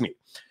 But that's me.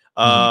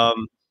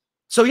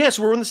 So, yes,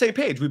 we're on the same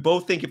page. We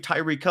both think if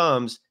Tyreke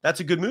comes, that's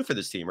a good move for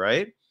this team,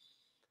 right?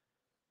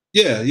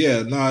 Yeah.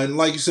 No, and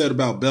like you said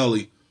about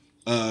Belly,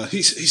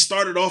 he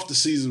started off the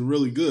season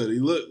really good. He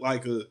looked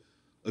like a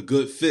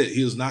good fit.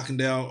 He was knocking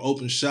down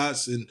open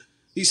shots, and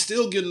he's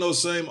still getting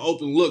those same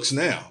open looks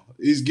now.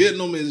 He's getting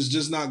them, and it's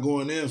just not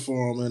going in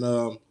for him. And,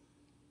 I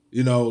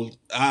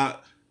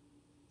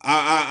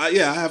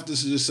have to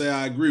just say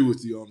I agree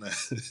with you on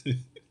that.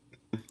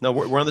 No,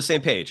 we're on the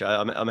same page.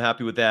 I'm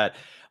happy with that.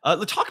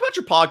 Let's talk about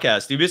your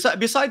podcast, dude.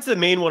 Besides the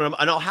main one,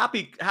 and I'll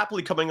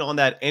happily coming on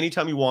that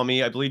anytime you want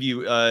me. I believe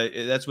you.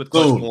 That's with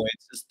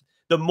ClutchPoints,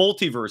 the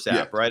multiverse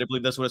app, right? I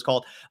believe that's what it's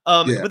called.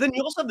 But then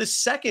you also have this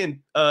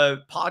second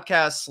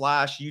podcast /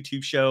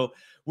 YouTube show,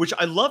 which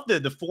I love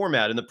the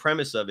format and the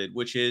premise of it,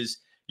 which is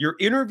you're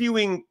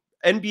interviewing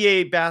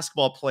NBA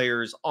basketball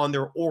players on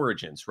their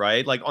origins,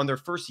 right? Like on their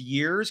first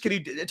years. Can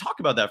you talk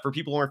about that for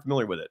people who aren't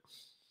familiar with it?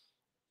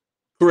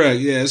 Correct.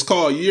 Yeah, it's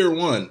called Year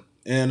One,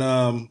 and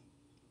I'm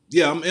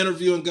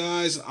interviewing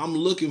guys. I'm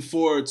looking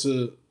forward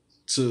to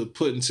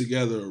putting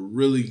together a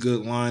really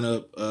good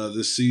lineup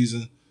this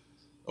season,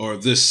 or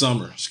this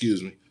summer,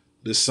 excuse me,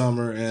 this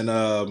summer.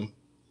 And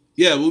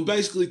we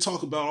basically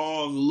talk about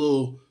all the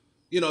little,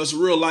 it's a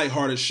real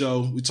lighthearted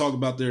show. We talk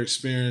about their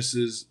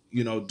experiences,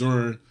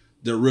 during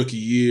their rookie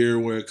year,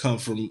 where it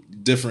comes from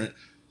different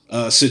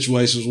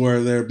situations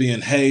where they're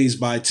being hazed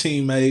by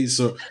teammates,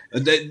 or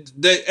they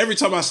every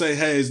time I say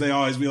haze, they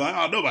always be like,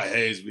 "Oh, nobody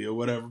hazed me" or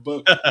whatever.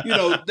 But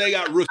they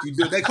got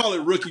they call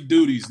it rookie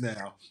duties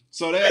now.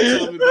 So they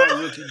tell me about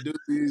rookie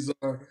duties,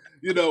 or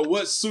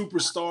what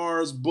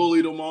superstars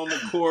bullied them on the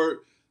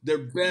court, their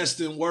best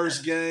and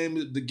worst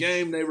game, the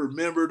game they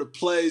remember, the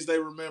plays they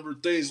remember,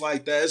 things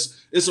like that.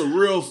 It's a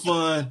real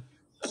fun,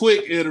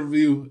 quick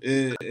interview,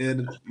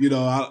 and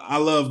I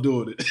love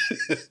doing it.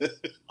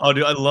 Oh,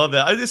 dude, I love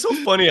that. It's so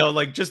funny how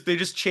they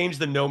just changed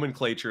the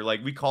nomenclature.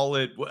 Like we call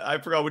it, I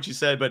forgot what you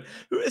said, but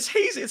it's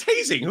hazing. It's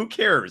hazing. Who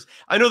cares?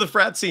 I know the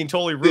frat scene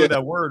totally ruined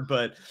that word,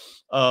 but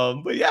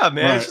yeah,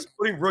 man, it's just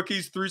putting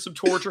rookies through some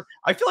torture.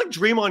 I feel like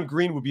Draymond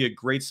Green would be a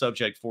great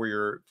subject for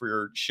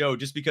your show,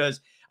 just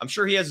because I'm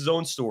sure he has his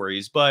own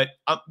stories, but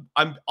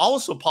I'm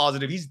also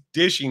positive he's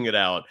dishing it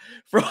out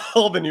for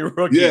all the new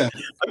rookies.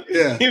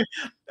 Yeah.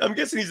 I'm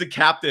guessing he's the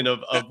captain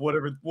of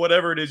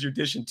whatever it is you're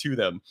dishing to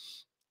them.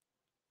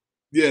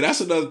 Yeah,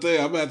 that's another thing.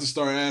 I'm gonna have to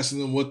start asking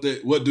them what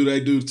do they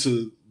do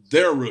to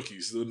their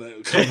rookies when they're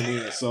coming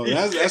in. So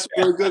that's a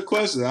very good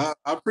question. I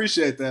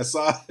appreciate that, Si.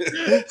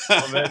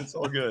 Oh man, it's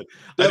all good.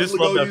 I just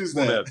love that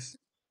format.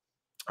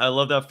 I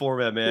love that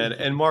format, man.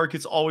 And Mark,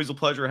 it's always a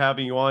pleasure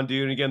having you on,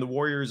 dude. And again, the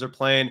Warriors are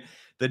playing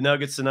the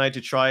Nuggets tonight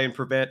to try and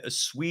prevent a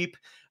sweep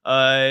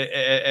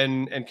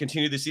and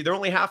continue the seed. They're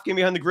only half game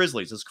behind the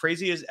Grizzlies. As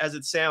crazy as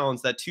it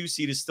sounds, that 2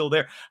 seed is still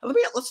there.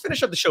 Let's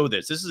finish up the show with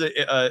this. This is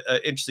an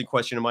interesting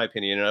question in my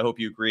opinion, and I hope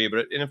you agree.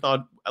 But if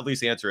not, at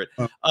least answer it.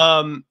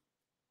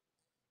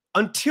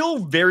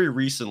 Until very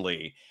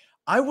recently,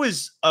 I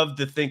was of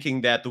the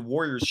thinking that the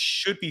Warriors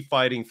should be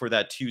fighting for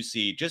that 2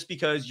 seed, just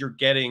because you're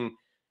getting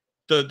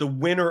the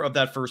winner of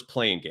that first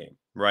playing game,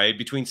 right?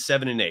 Between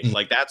 7 and 8.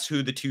 Like that's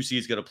who the 2 seed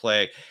is going to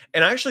play.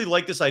 And I actually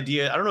like this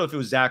idea. I don't know if it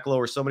was Zach Lowe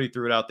or somebody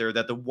threw it out there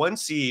that the 1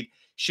 seed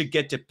should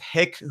get to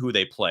pick who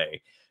they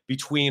play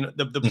between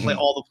the play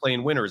all the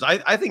play-in winners.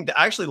 I think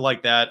I actually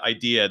like that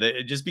idea,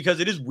 that just because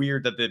it is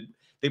weird that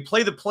they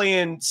play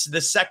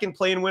the second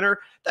play-in winner.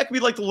 That could be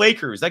like the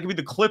Lakers. That could be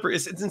the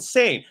Clippers. It's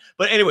insane.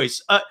 But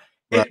anyways,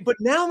 Right. but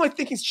now my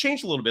thinking's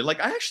changed a little bit.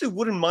 Like I actually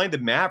wouldn't mind the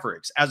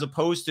Mavericks as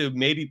opposed to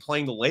maybe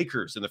playing the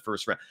Lakers in the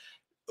first round.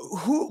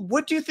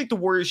 What do you think the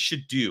Warriors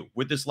should do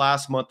with this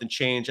last month and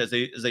change as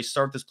they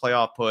start this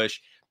playoff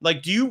push?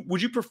 Like,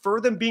 would you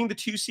prefer them being the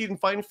 2 seed and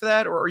fighting for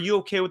that, or are you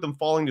okay with them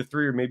falling to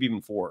 3 or maybe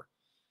even 4?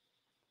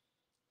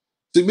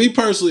 To me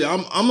personally,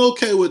 I'm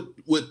okay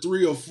with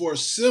 3 or 4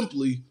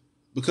 simply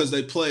because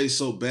they played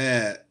so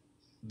bad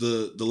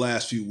the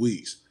last few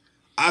weeks.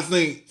 I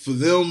think for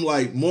them,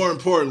 like more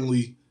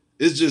importantly,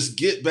 is just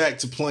get back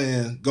to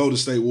playing Golden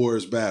State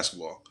Warriors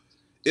basketball.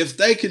 If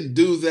they can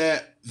do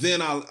that,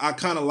 then I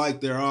kind of like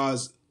their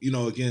odds,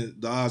 again,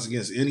 the odds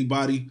against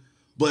anybody.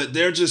 But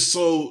they're been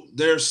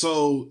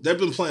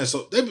playing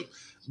so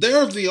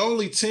they're the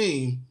only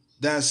team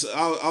that's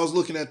I was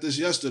looking at this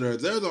yesterday.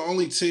 They're the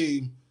only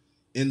team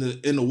in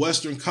the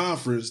Western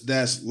Conference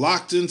that's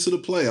locked into the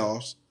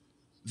playoffs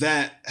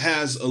that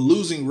has a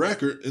losing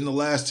record in the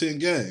last 10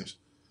 games.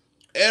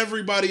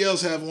 Everybody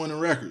else have winning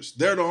records.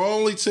 They're the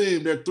only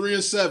team. They're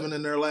 3-7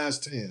 in their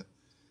last 10.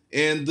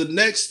 And the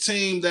next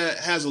team that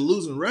has a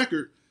losing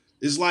record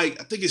is I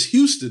think it's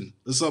Houston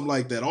or something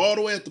like that, all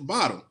the way at the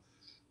bottom.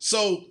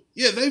 So,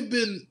 yeah, they've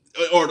been,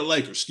 or the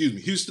Lakers, excuse me,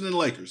 Houston and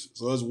Lakers.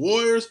 So it's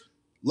Warriors,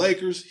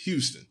 Lakers,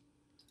 Houston.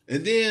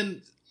 And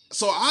then,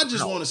 so I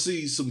just want to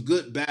see some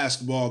good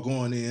basketball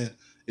going in.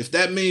 If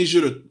that means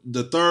you're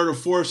the 3rd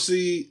or 4th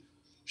seed,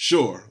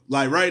 sure.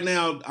 Like right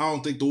now, I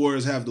don't think the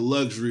Warriors have the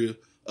luxury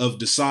of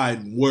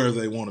deciding where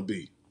they want to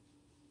be.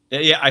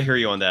 Yeah, I hear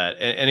you on that.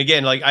 And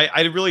again, like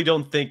I really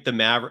don't think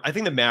I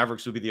think the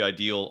Mavericks would be the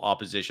ideal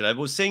opposition. I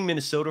was saying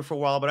Minnesota for a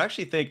while, but I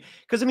actually think,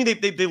 because I mean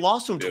they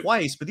lost them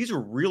twice, but these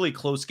were really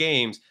close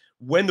games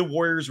when the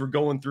Warriors were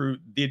going through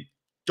the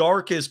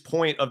darkest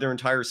point of their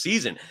entire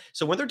season.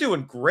 So when they're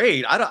doing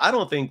great, I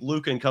don't think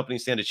Luka and company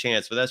stand a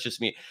chance, but that's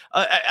just me.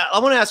 I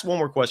want to ask one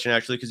more question,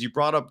 actually, because you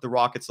brought up the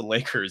Rockets and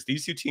Lakers.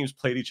 These two teams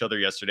played each other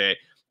yesterday.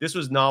 This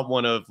was not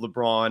one of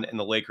LeBron and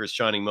the Lakers'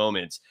 shining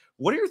moments.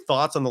 What are your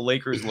thoughts on the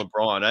Lakers and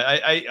LeBron?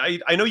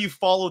 I know you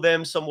follow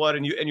them somewhat,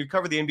 and you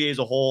cover the NBA as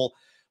a whole.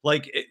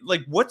 Like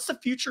what's the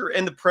future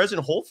and the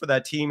present hold for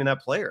that team and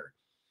that player?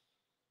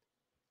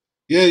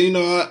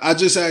 Yeah, I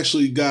just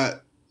actually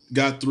got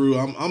through.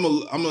 I'm a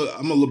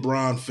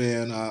LeBron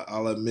fan.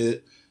 I'll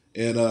admit,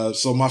 and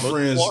so my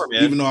friends,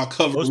 even though I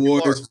cover the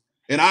Warriors,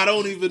 and I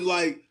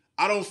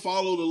don't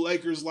follow the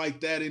Lakers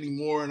like that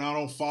anymore, and I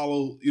don't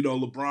follow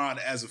LeBron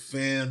as a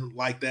fan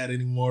like that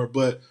anymore.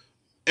 But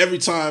every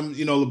time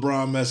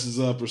LeBron messes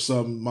up or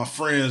something, my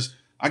friends,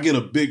 I get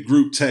a big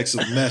group text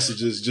of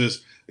messages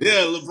just.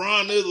 Yeah,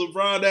 LeBron this,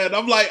 LeBron that. And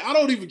I'm like, I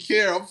don't even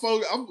care.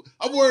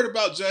 I'm worried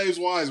about James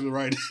Wiseman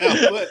right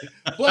now.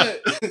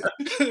 But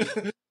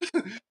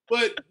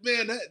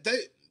man,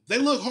 they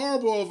look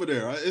horrible over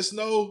there. It's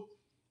no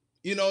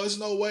way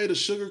to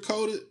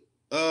sugarcoat it.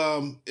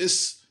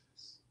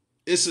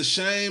 It's a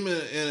shame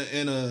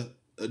and a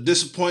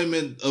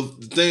disappointment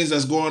of the things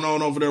that's going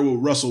on over there with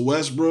Russell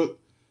Westbrook.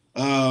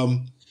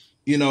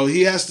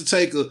 He has to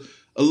take a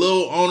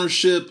little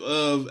ownership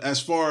of as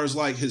far as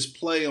like his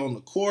play on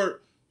the court.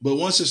 But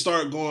once it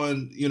start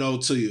going,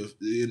 to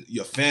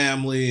your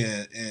family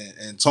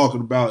and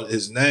talking about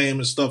his name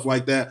and stuff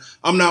like that,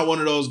 I'm not one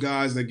of those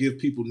guys that give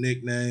people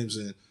nicknames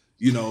and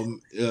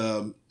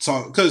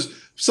talk, because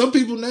some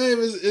people's name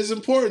is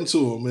important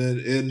to him,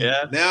 and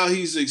now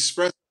he's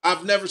expressed.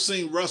 I've never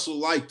seen Russell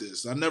like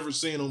this. I've never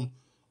seen him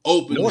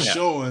openly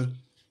showing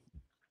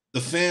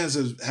the fans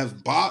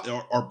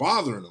are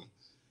bothering him.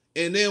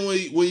 And then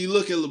when you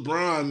look at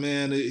LeBron,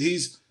 man,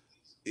 he's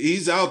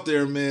out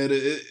there, man.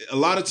 A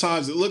lot of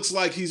times it looks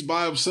like he's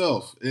by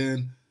himself.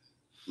 And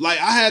like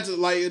I had to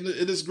in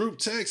this group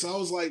text, I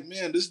was like,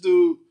 man, this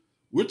dude,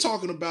 we're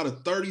talking about a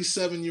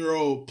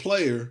 37-year-old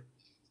player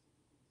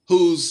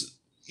who's,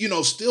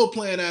 still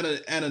playing at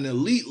an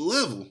elite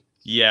level.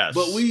 Yes.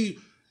 But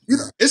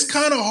it's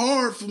kind of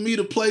hard for me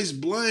to place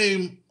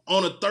blame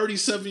on a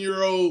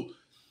 37-year-old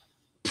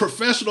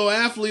professional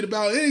athlete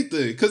about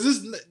anything, because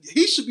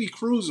he should be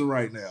cruising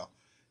right now.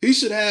 He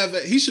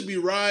should be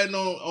riding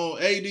on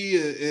AD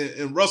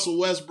and Russell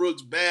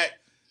Westbrook's back.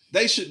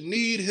 They should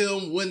need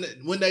him when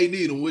they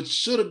need him, which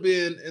should have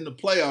been in the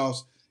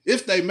playoffs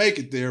if they make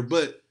it there.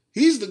 But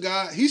he's the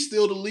guy. He's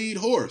still the lead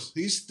horse.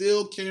 He's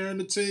still carrying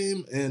the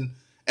team. And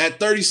at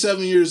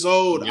 37 years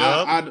old,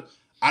 I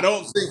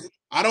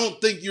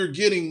don't think you're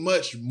getting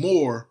much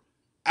more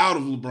out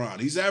of LeBron.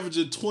 He's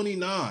averaging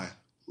 29.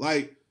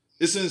 Like,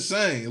 it's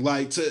insane.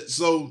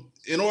 So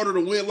in order to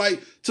win,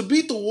 to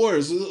beat the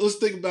Warriors, let's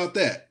think about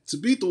that. To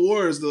beat the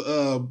Warriors,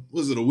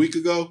 was it a week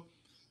ago?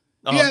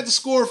 He had to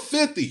score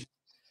 50.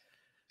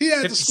 He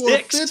had 56. to score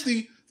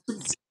 50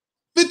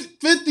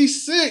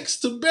 56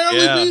 to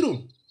barely beat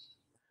them.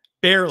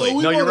 Barely. So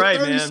we no, you're want right,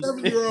 a man.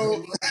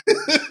 37-year-old.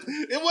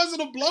 It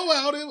wasn't a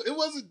blowout. It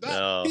wasn't that.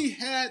 No. He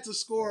had to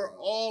score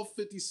all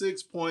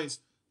 56 points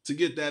to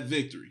get that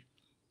victory.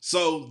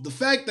 So the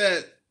fact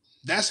that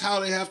that's how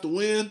they have to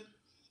win,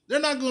 they're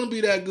not going to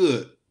be that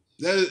good.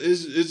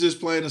 It's just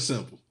plain and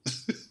simple.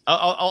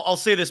 I'll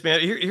say this, man.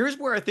 Here's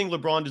where I think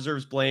LeBron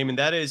deserves blame, and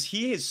that is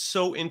he is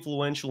so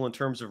influential in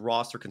terms of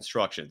roster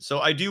construction. So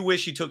I do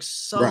wish he took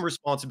some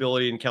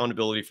responsibility and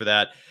accountability for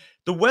that.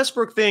 The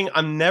Westbrook thing,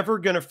 I'm never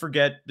going to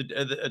forget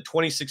the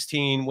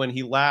 2016 when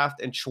he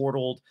laughed and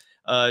chortled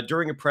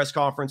during a press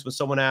conference when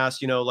someone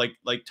asked,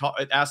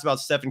 asked about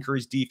Stephen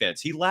Curry's defense.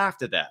 He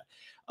laughed at that.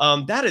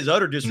 That is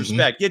utter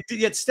disrespect.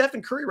 Yet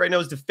Stephen Curry right now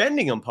is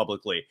defending him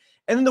publicly.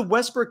 And then the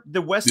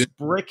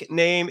Westbrook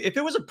name, if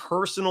it was a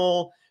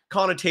personal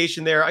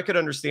connotation there, I could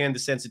understand the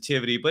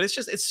sensitivity, but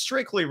it's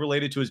strictly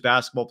related to his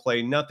basketball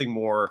play, nothing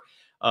more.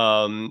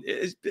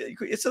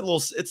 It's a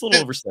little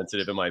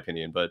oversensitive in my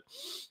opinion, but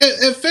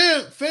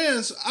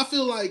fans, I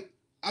feel like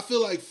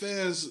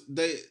fans,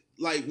 they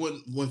like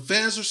when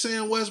fans are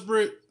saying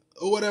Westbrook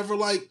or whatever,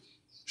 like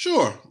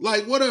sure,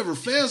 like whatever.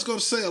 Fans gonna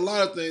say a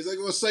lot of things. They're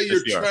gonna say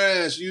you're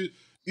trash, you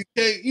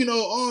can't,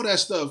 all that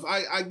stuff.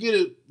 I get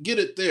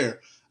it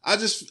there. I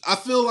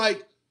feel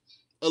like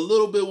a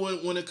little bit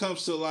when it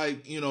comes to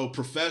like,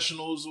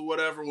 professionals or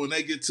whatever, when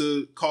they get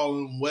to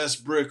calling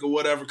Westbrook or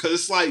whatever, because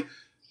it's like,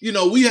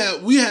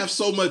 we have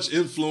so much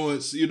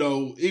influence,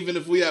 even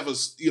if we have a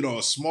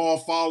small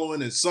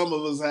following, and some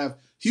of us have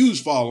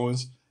huge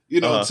followings,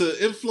 to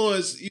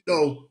influence,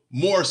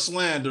 more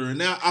slander. And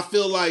now I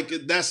feel like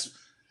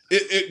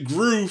it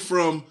grew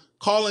from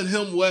calling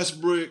him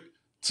Westbrook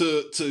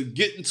to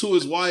getting to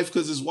his wife,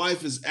 because his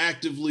wife is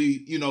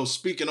actively,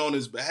 speaking on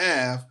his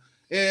behalf.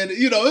 And,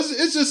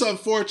 it's just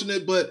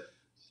unfortunate. But,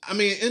 I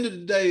mean, end of the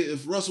day,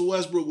 if Russell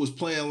Westbrook was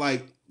playing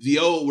like the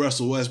old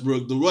Russell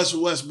Westbrook, the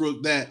Russell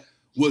Westbrook that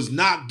was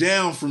knocked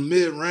down from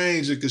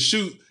mid-range and could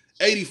shoot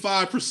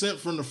 85%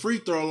 from the free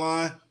throw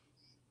line,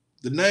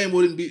 the name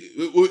wouldn't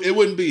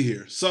be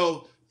here.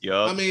 So,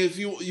 I mean, if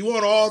you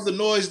want all the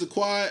noise to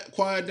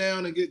quiet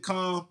down and get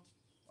calm,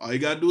 all you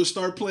got to do is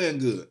start playing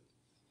good.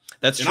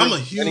 That's true. I'm a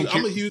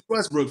huge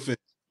Westbrook fan.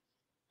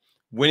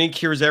 Winning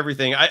cures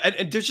everything.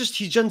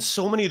 He's done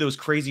so many of those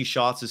crazy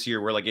shots this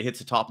year where like it hits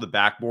the top of the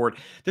backboard.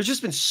 There's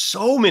just been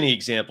so many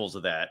examples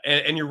of that.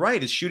 And you're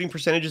right. His shooting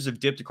percentages have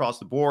dipped across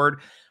the board.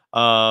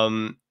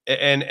 And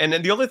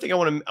then the other thing I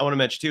want to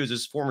mention too is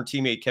his former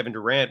teammate Kevin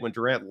Durant. When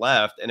Durant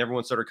left and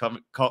everyone started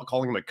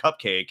calling him a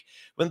cupcake,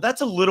 but that's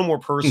a little more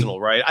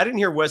personal, right? I didn't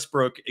hear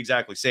Westbrook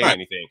exactly saying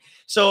anything.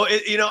 So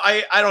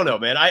I don't know,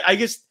 man. I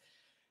guess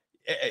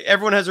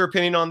everyone has their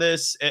opinion on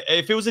this.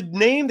 If it was a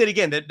name that,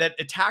 again, that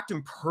attacked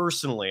him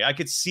personally, I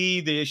could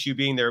see the issue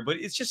being there, but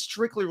it's just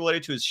strictly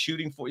related to his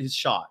shooting for his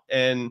shot.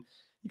 And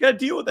you got to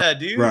deal with that,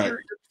 dude. Right. You're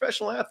a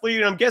professional athlete.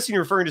 And I'm guessing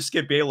you're referring to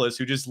Skip Bayless,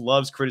 who just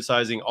loves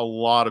criticizing a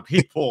lot of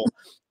people.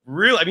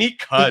 Really? I mean, he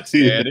cuts,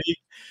 man.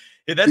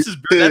 That's his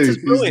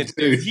brilliance,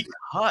 dude. He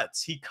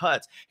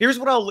cuts. Here's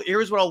what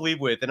I'll leave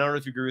with. And I don't know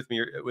if you agree with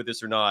me with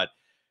this or not.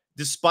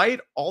 Despite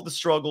all the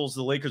struggles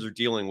the Lakers are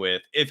dealing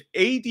with, if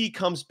AD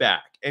comes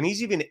back and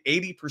he's even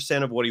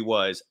 80% of what he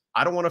was,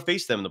 I don't want to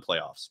face them in the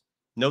playoffs.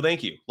 No,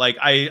 thank you. Like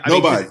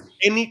nobody.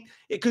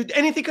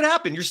 Anything could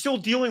happen. You're still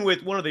dealing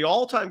with one of the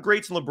all-time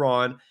greats in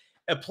LeBron,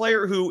 a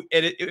player who,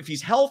 if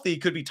he's healthy,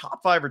 could be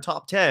top 5 or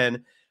top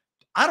 10.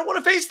 I don't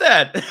want to face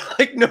that.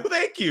 Like, no,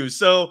 thank you.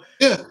 So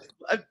yeah,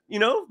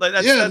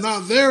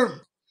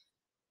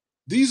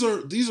 these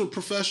are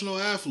professional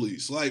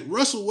athletes. Like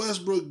Russell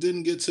Westbrook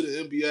didn't get to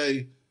the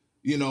NBA,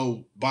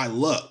 by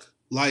luck.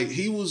 Like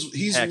he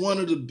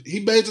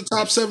made the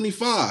top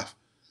 75.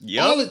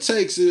 Yep. All it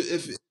takes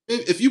is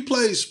if you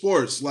play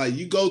sports, like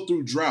you go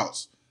through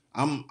droughts.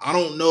 I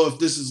don't know if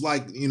this is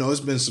like, it's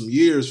been some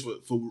years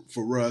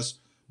for Russ,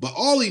 but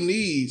all he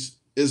needs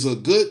is a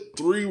good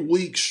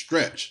 3-week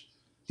stretch.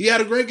 He had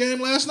a great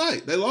game last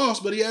night. They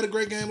lost, but he had a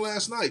great game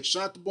last night.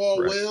 Shot the ball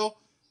well,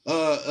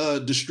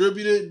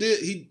 distributed.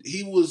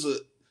 He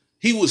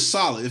was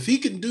solid. If he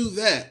can do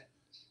that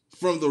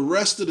from the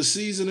rest of the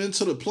season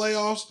into the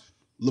playoffs,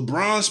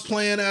 LeBron's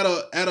playing at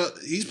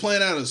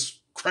a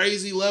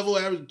crazy level,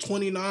 averaging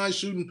 29,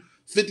 shooting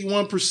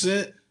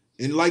 51%.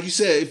 And like you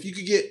said, if you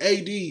could get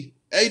AD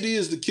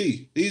is the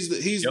key. He's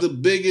the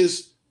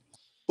biggest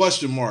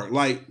question mark.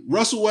 Like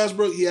Russell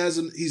Westbrook,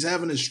 he's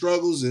having his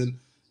struggles and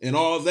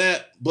all of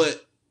that.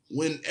 But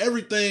when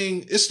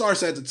everything, it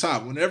starts at the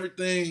top. When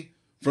everything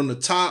from the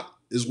top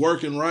is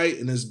working right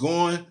and it's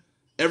going,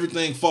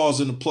 everything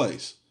falls into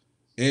place.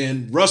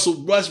 And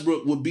Russell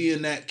Westbrook would be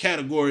in that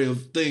category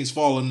of things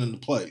falling into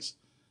place.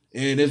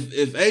 And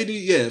if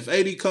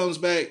AD comes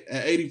back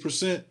at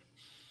 80%,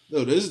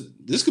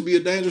 this could be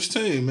a dangerous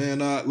team, man.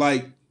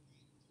 Like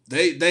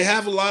they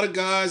have a lot of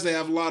guys, they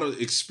have a lot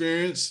of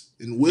experience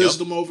and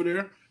wisdom over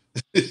there.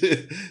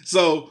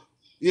 So,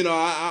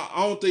 I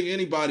don't think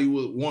anybody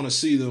would want to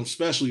see them,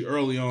 especially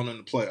early on in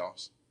the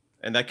playoffs.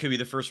 And that could be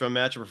the first round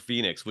matchup for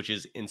Phoenix, which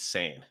is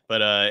insane.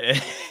 But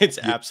it's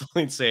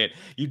absolutely insane.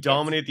 You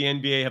dominate the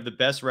NBA, have the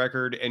best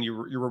record, and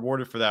you're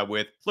rewarded for that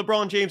with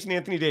LeBron James and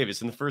Anthony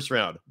Davis in the first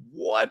round.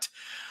 What?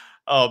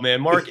 Oh man,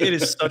 Mark, it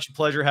is such a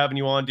pleasure having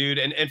you on, dude.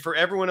 And for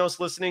everyone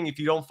else listening, if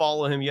you don't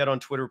follow him yet on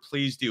Twitter,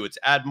 please do. It's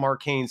at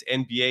Mark Haynes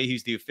NBA.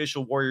 He's the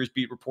official Warriors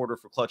beat reporter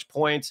for Clutch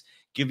Points,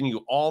 giving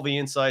you all the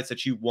insights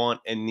that you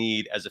want and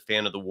need as a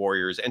fan of the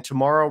Warriors. And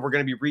tomorrow we're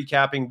going to be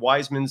recapping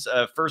Wiseman's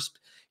first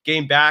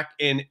game back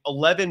in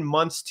 11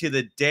 months to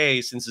the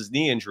day since his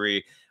knee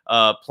injury,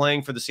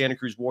 playing for the Santa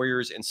Cruz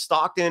Warriors in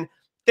Stockton.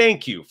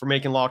 Thank you for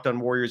making Locked On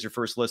Warriors your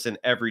first listen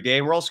every day.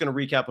 And we're also going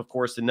to recap, of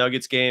course, the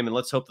Nuggets game. And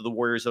let's hope that the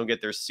Warriors don't get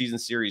their season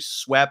series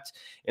swept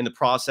in the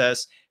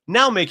process.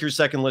 Now make your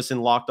second listen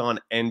Locked On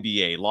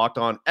NBA. Locked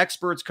On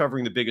experts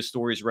covering the biggest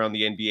stories around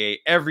the NBA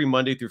every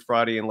Monday through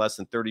Friday in less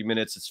than 30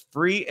 minutes. It's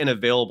free and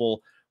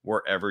available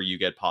wherever you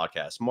get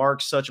podcasts.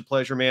 Mark, such a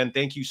pleasure, man.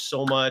 Thank you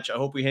so much. I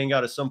hope we hang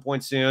out at some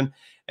point soon.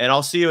 And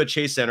I'll see you at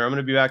Chase Center. I'm going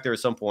to be back there at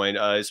some point,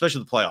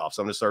 especially the playoffs.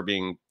 I'm going to start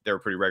being there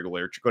pretty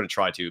regular. Going to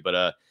try to,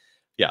 but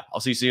yeah,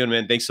 I'll see you soon,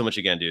 man. Thanks so much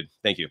again, dude.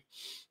 Thank you.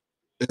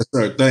 Yes,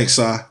 sir. Thanks,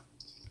 Si.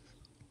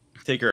 Take care.